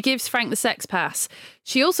 She gives Frank the sex pass.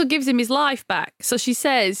 She also gives him his life back. So she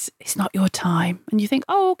says, it's not your time. And you think,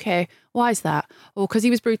 oh, okay. Why is that? Oh, because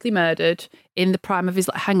he was brutally murdered in the prime of his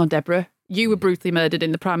life. Hang on, Deborah. You were brutally murdered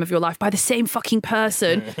in the prime of your life by the same fucking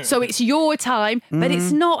person. So it's your time, but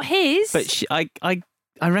it's not his. But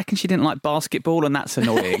I reckon she didn't like basketball, and that's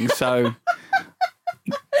annoying. So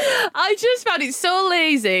I just found it so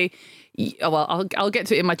lazy. Well, I'll get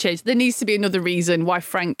to it in my change. There needs to be another reason why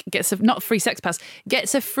Frank gets not a free sex pass,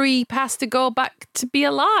 gets a free pass to go back to be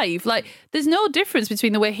alive. Like, there's no difference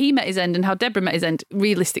between the way he met his end and how Deborah met his end,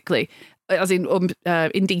 realistically, as in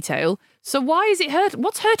detail. So why is it her?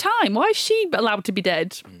 What's her time? Why is she allowed to be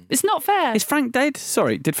dead? It's not fair. Is Frank dead?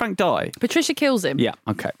 Sorry, did Frank die? Patricia kills him. Yeah,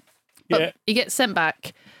 okay. But he gets sent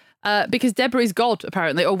back. Because Deborah is God,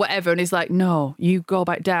 apparently, or whatever, and he's like, no, you go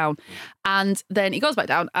back down. And then he goes back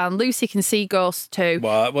down, and Lucy can see ghosts too.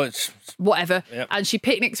 Whatever. Yep. And she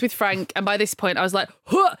picnics with Frank, and by this point, I was like,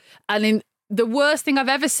 huh! And in the worst thing I've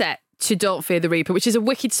ever set to Don't Fear the Reaper, which is a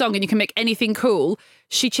wicked song, and you can make anything cool,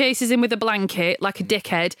 she chases him with a blanket like a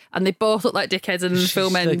dickhead, and they both look like dickheads, and the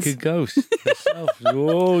film ends. She's like a ghost herself.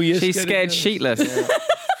 Oh, yes, she's scared shitless. Yeah.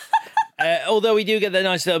 Although we do get that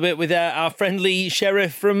nice little bit with our friendly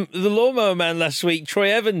sheriff from The Lawnmower Man last week,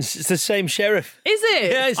 Troy Evans. It's the same sheriff. Is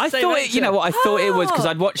it? Yeah, it's the I same thought actor. you know what I thought it was, because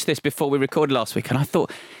I'd watched this before we recorded last week, and I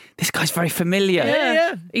thought, this guy's very familiar.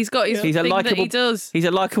 Yeah. He's got his thing that he does. He's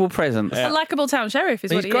a likeable presence. A likeable town sheriff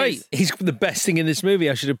is what he is. He's great. He's the best thing in this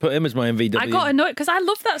movie. I should have put him as my MVW. I got annoyed because I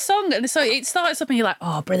love that song, and so it starts up and you're like,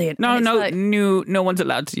 oh, brilliant. No one's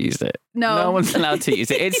allowed to use it. No one's allowed to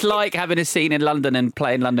use it. It's like having a scene in London and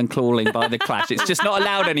playing London Calling by The Clash. It's just not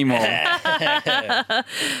allowed anymore. That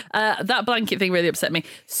blanket thing really upset me.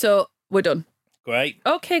 So we're done. Great.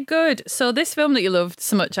 Okay, good. So this film that you loved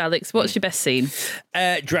so much, Alex, what's your best scene?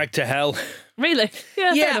 Dragged to Hell. Really?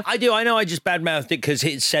 Yeah, I do. I know I just badmouthed it because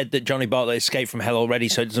it said that Johnny Bartlett escaped from hell already,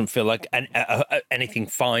 so it doesn't feel like anything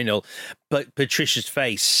final. But Patricia's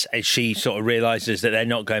face as she sort of realises that they're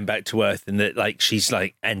not going back to Earth and that she's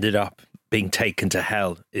ended up being taken to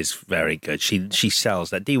hell is very good. She sells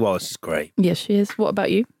that. Dee Wallace is great. Yes, she is. What about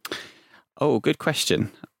you? Oh, good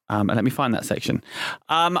question. Let me find that section.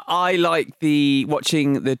 I like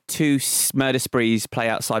watching the 2 murder sprees play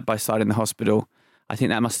out side by side in the hospital. I think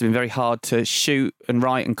that must have been very hard to shoot and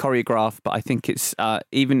write and choreograph, but I think it's,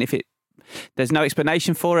 even if there's no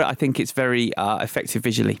explanation for it, I think it's very effective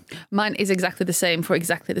visually. Mine is exactly the same for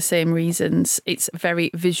exactly the same reasons. It's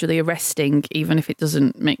very visually arresting, even if it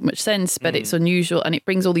doesn't make much sense, but it's unusual, and it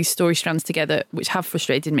brings all these story strands together, which have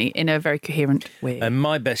frustrated me in a very coherent way. And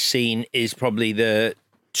my best scene is probably the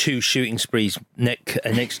 2 shooting sprees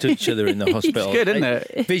next to each other in the hospital. It's good, isn't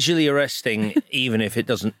it? Visually arresting, even if it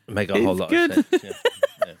doesn't make a whole lot of sense.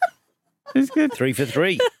 Yeah. It's good. 3 for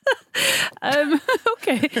 3.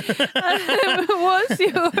 Okay. What's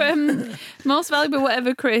your most valuable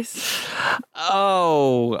whatever, Chris?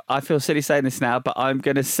 Oh, I feel silly saying this now, but I'm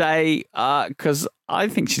going to say, because I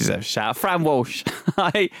think she deserves a shout, Fran Walsh.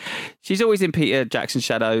 She's always in Peter Jackson's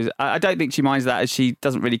shadows. I don't think she minds that, as she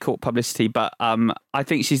doesn't really court publicity, but I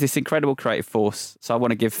think she's this incredible creative force. So I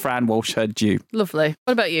want to give Fran Walsh her due. Lovely.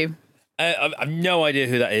 What about you? I've no idea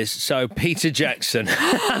who that is. So Peter Jackson.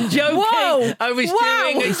 I'm joking. Whoa! I was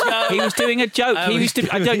doing a joke. He was doing a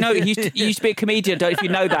joke. I don't know. He used to be a comedian. I don't know if you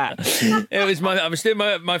know that. I was doing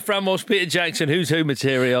my Fran Walsh, Peter Jackson, Who's Who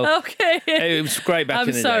material. Okay. It was great back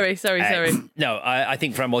in the day. Sorry. No, I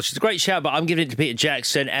think Fran Walsh is a great shout, but I'm giving it to Peter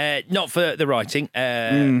Jackson. Not for the writing,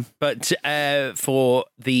 but for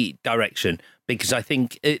the direction, because I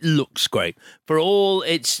think it looks great. For all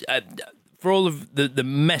its... for all of the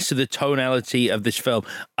mess of the tonality of this film,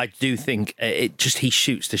 I do think he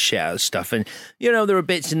shoots the shit out of stuff. And, there are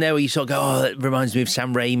bits in there where you sort of go, oh, that reminds me of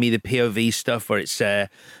Sam Raimi, the POV stuff, where it's the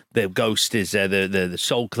ghost is the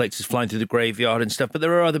soul collectors flying through the graveyard and stuff. But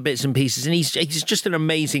there are other bits and pieces, and he's just an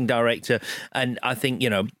amazing director. And I think,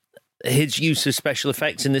 his use of special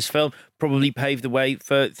effects in this film probably paved the way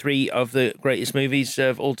for 3 of the greatest movies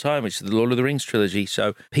of all time, which is the Lord of the Rings trilogy.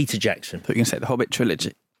 So, Peter Jackson. I thought you were going to say the Hobbit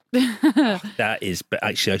trilogy. That is, but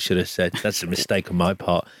actually I should have said that's a mistake on my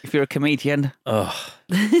part. If you're a comedian.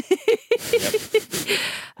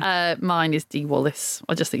 Mine is Dee Wallace.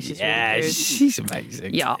 I just think she's really good. She's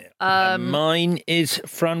amazing. Yeah. Mine is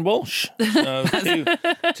Fran Walsh. So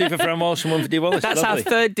two for Fran Walsh and 1 for Dee Wallace. That's Lovely. our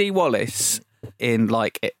third Dee Wallace in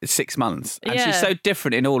 6 months, and she's so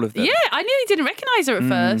different in all of them. Yeah, I nearly didn't recognise her at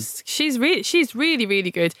first. She's really,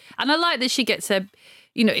 really good, and I like that she gets a.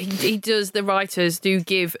 He does. The writers do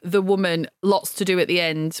give the woman lots to do at the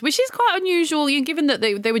end, which is quite unusual. Given that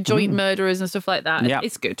they were joint murderers and stuff like that. Yep.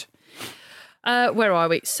 It's good. Where are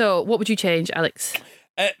we? So, what would you change, Alex?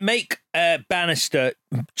 Make Bannister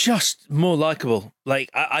just more likeable. Like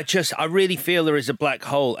I really feel there is a black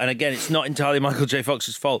hole, and again, it's not entirely Michael J.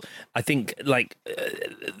 Fox's fault. I think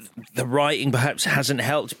the writing perhaps hasn't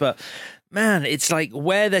helped, but. Man, it's like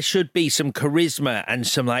where there should be some charisma and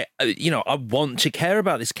some I want to care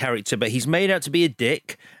about this character, but he's made out to be a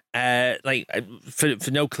dick, for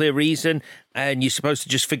no clear reason, and you're supposed to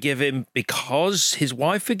just forgive him because his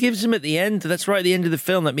wife forgives him at the end. That's right at the end of the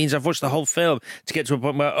film. That means I've watched the whole film to get to a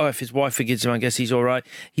point where, if his wife forgives him, I guess he's all right.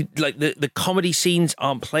 The comedy scenes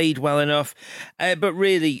aren't played well enough, but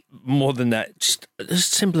really, more than that, just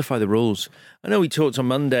simplify the rules. I know we talked on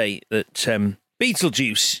Monday that...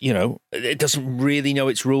 Beetlejuice, it doesn't really know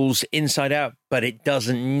its rules inside out, but it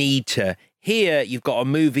doesn't need to. Here, you've got a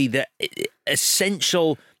movie that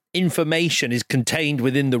essential information is contained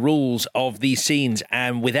within the rules of these scenes,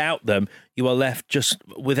 and without them, you are left just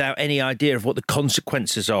without any idea of what the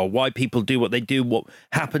consequences are, why people do what they do, what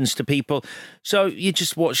happens to people. So you're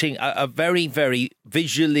just watching a very, very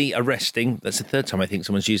visually arresting, that's the third time I think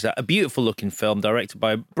someone's used that, a beautiful looking film directed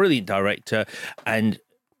by a brilliant director, and...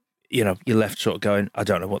 you're left sort of going, I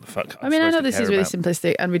don't know what the fuck. I know this is really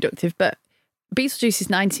simplistic and reductive, but Beetlejuice is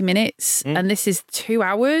 90 minutes and this is 2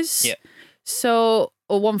 hours. Yeah. So,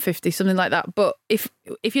 or 150, something like that. But if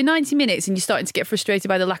you're 90 minutes and you're starting to get frustrated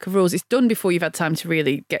by the lack of rules, it's done before you've had time to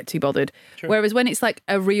really get too bothered. True. Whereas when it's like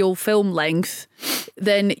a real film length,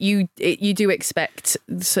 then you do expect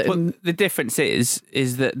certain... Well, the difference is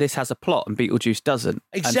that this has a plot and Beetlejuice doesn't.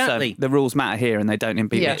 Exactly. And so the rules matter here and they don't in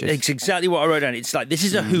Beetlejuice. Yeah, it's exactly what I wrote down. It's like, this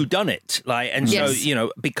is a whodunit.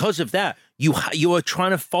 So, because of that, you are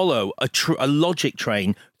trying to follow a logic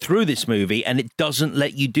train through this movie, and it doesn't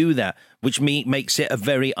let you do that, which makes it a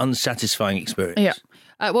very unsatisfying experience.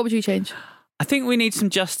 Yeah. What would you change? I think we need some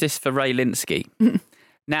justice for Ray Linsky.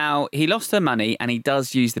 Now, he lost her money and he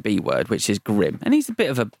does use the B word, which is grim. And he's a bit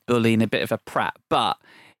of a bully and a bit of a prat, but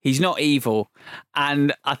he's not evil.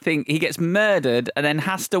 And I think he gets murdered and then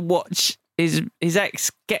has to watch his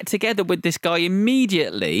ex get together with this guy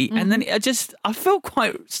immediately. Mm-hmm. And then I feel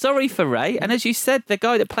quite sorry for Ray. And as you said, the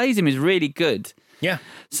guy that plays him is really good. Yeah.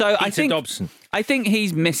 So Peter Dobson. I think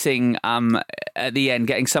he's missing at the end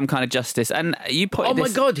getting some kind of justice. And you put my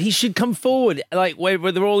God, he should come forward where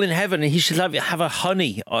they're all in heaven, and he should have a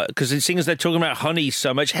honey, because it seems they're talking about honey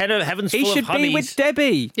so much. Heaven's full of honeys. He should be with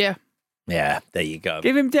Debbie. Yeah. Yeah, there you go.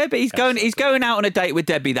 Give him Debbie. He's going out on a date with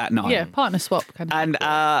Debbie that night. Yeah, partner swap kind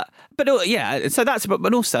of. And so that's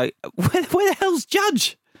but also where the hell's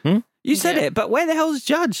Judge? You said it, but where the hell's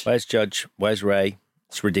Judge? Where's Judge? Where's Ray?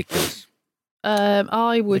 It's ridiculous.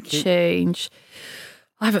 I would change.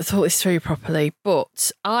 I haven't thought this through properly,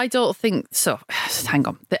 but I don't think so. Hang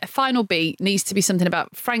on. The final beat needs to be something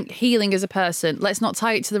about Frank healing as a person. Let's not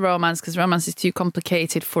tie it to the romance because romance is too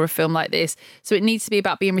complicated for a film like this. So it needs to be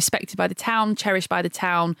about being respected by the town, cherished by the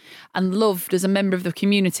town, and loved as a member of the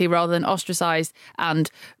community rather than ostracised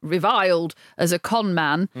and reviled as a con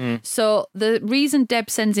man. So the reason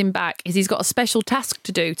Deb sends him back is he's got a special task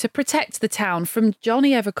to do to protect the town from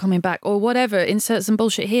Johnny ever coming back or whatever. Insert some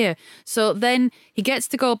bullshit here. So then he gets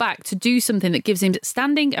to go back to do something that gives him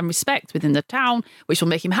standing and respect within the town, which will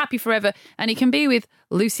make him happy forever, and he can be with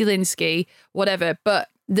Lucy Linsky, whatever. But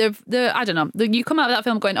the I don't know. You come out of that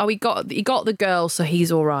film going, oh, he got the girl, so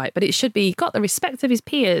he's all right. But it should be he got the respect of his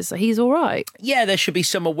peers, so he's all right. Yeah, there should be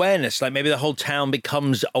some awareness. Like maybe the whole town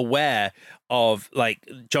becomes aware of like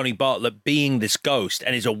Johnny Bartlett being this ghost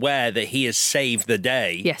and is aware that he has saved the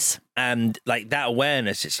day. Yes. And like that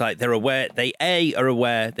awareness, it's like they're aware. They are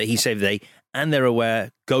aware that he saved the day. And they're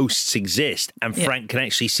aware ghosts exist and Frank can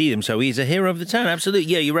actually see them. So he's a hero of the town.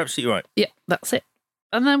 Absolutely. Yeah, you're absolutely right. Yeah, that's it.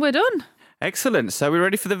 And then we're done. Excellent. So we're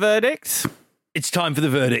ready for the verdict? It's time for the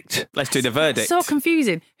verdict. Let's do the verdict. So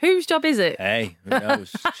confusing. Whose job is it? Hey, who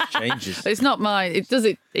knows? It changes. It's not mine. It does.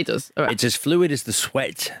 It does. All right. It's as fluid as the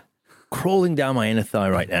sweat crawling down my inner thigh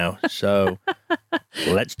right now. So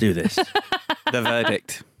let's do this. The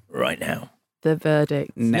verdict. Right now. The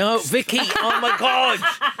verdict. Next. No, Vicky. Oh, my God.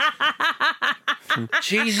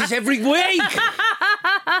 Jesus, every week.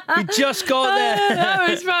 We just got there. No,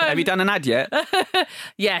 it's fine. Have you done an ad yet?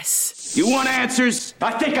 Yes. You want answers?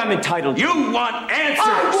 I think I'm entitled. You want answers?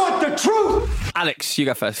 I want the truth! Alex, you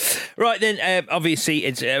go first. Right then, obviously,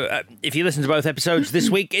 it's if you listen to both episodes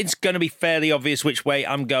this week, it's going to be fairly obvious which way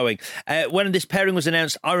I'm going. When this pairing was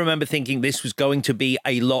announced, I remember thinking this was going to be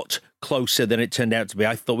a lot closer than it turned out to be.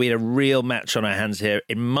 I thought we had a real match on our hands here.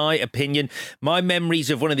 In my opinion, my memories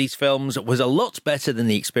of one of these films was a lot better than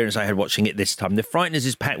the experience I had watching it this time. The Frighteners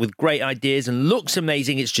is packed with great ideas and looks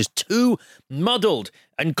amazing. It's just too muddled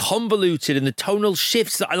and convoluted, and the tonal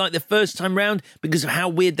shifts that I liked the first time round because of how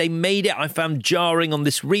weird they made it, I found jarring on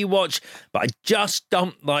this rewatch. But I just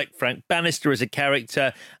don't like Frank Bannister as a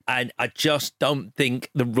character, and I just don't think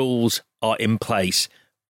the rules are in place.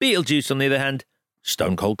 Beetlejuice, on the other hand,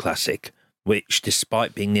 stone cold classic, which,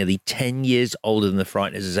 despite being nearly 10 years older than The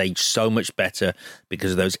Frighteners, has aged so much better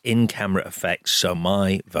because of those in-camera effects. So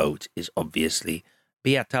my vote is obviously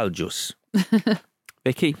Beetlejuice.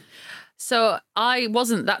 Vicky? So I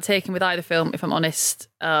wasn't that taken with either film, if I'm honest.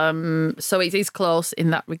 So it is close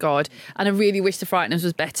in that regard. And I really wish The Frighteners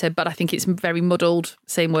was better, but I think it's very muddled,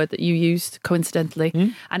 same word that you used, coincidentally.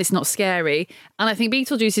 And it's not scary. And I think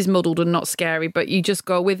Beetlejuice is muddled and not scary, but you just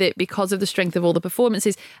go with it because of the strength of all the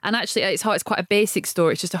performances. And actually, it's quite a basic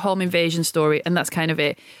story. It's just a home invasion story, and that's kind of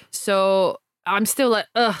it. So I'm still like,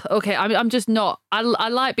 okay, I'm just not. I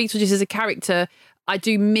like Beetlejuice as a character. I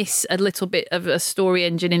do miss a little bit of a story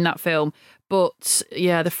engine in that film. But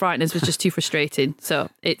yeah, The Frighteners was just too frustrating. So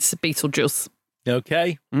it's Beetlejuice.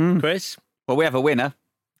 Okay. Chris? Well, we have a winner.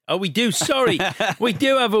 Oh, we do. Sorry. We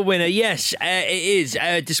do have a winner. Yes, it is.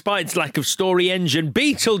 Despite its lack of story engine,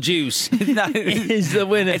 Beetlejuice is the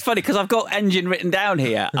winner. It's funny because I've got engine written down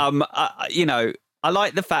here. I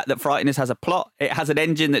like the fact that Frighteners has a plot. It has an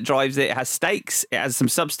engine that drives it. It has stakes. It has some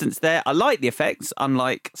substance there. I like the effects,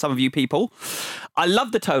 unlike some of you people. I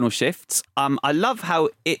love the tonal shifts. I love how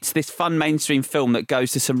it's this fun mainstream film that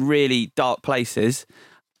goes to some really dark places,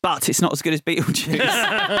 but it's not as good as Beetlejuice.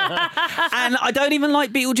 And I don't even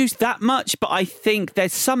like Beetlejuice that much, but I think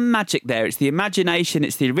there's some magic there. It's the imagination,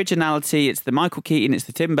 it's the originality, it's the Michael Keaton, it's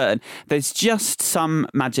the Tim Burton. There's just some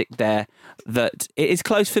magic there that it is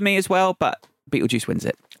close for me as well, but Beetlejuice wins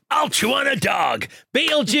it. I'll chew on a dog.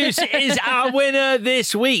 Beetlejuice is our winner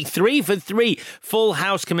this week. 3 for 3. Full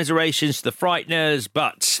house commiserations to The Frighteners,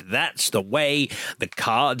 but that's the way the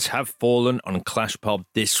cards have fallen on Clash Pod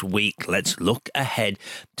this week. Let's look ahead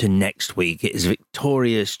to next week. It is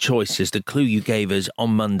Victoria's choices. The clue you gave us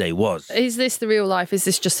on Monday was... Is this the real life? Is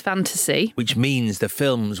this just fantasy? Which means the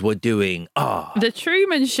films we're doing are... The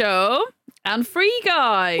Truman Show and Free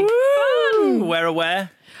Guy. Woo!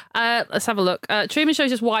 Where? Let's have a look. Truman Show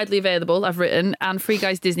is just widely available, I've written, and Free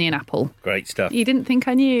Guy's Disney and Apple. Great stuff. You didn't think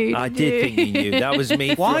I knew? I did think you knew. That was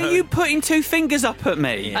me. Why are you putting 2 fingers up at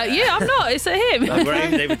me? Yeah, I'm not. It's at him. No, we're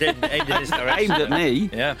aimed in this direction. Aimed at me?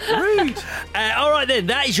 Yeah. Rude. All right, then.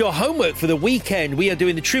 That is your homework for the weekend. We are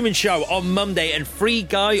doing The Truman Show on Monday and Free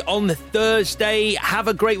Guy on Thursday. Have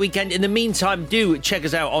a great weekend. In the meantime, do check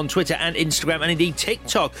us out on Twitter and Instagram and indeed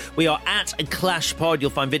TikTok. We are at ClashPod. You'll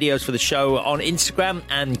find videos for the show on Instagram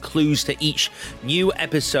and clues to each new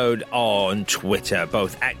episode on Twitter,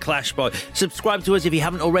 both at ClashPod. Subscribe to us if you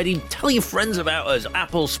haven't already. Tell your friends about us.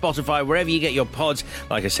 Apple, Spotify, wherever you get your pods.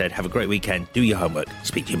 Like I said, have a great weekend. Do your homework.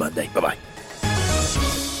 Speak to you Monday. Bye-bye.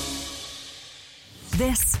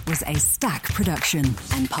 This was a Stack production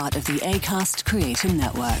and part of the Acast Creator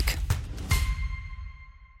Network.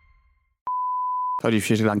 Told you we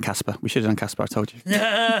should have done Casper. We should have done Casper, I told you.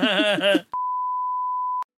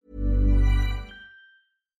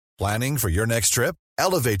 Planning for your next trip?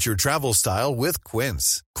 Elevate your travel style with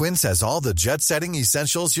Quince. Quince has all the jet-setting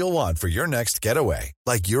essentials you'll want for your next getaway,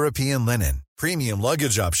 like European linen, premium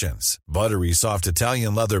luggage options, buttery soft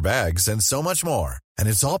Italian leather bags, and so much more. And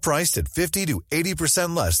it's all priced at 50 to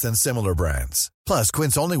 80% less than similar brands. Plus,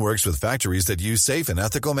 Quince only works with factories that use safe and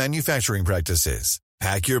ethical manufacturing practices.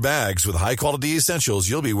 Pack your bags with high-quality essentials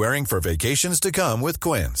you'll be wearing for vacations to come with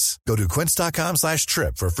Quince. Go to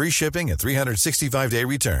quince.com/trip for free shipping and 365-day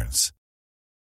returns.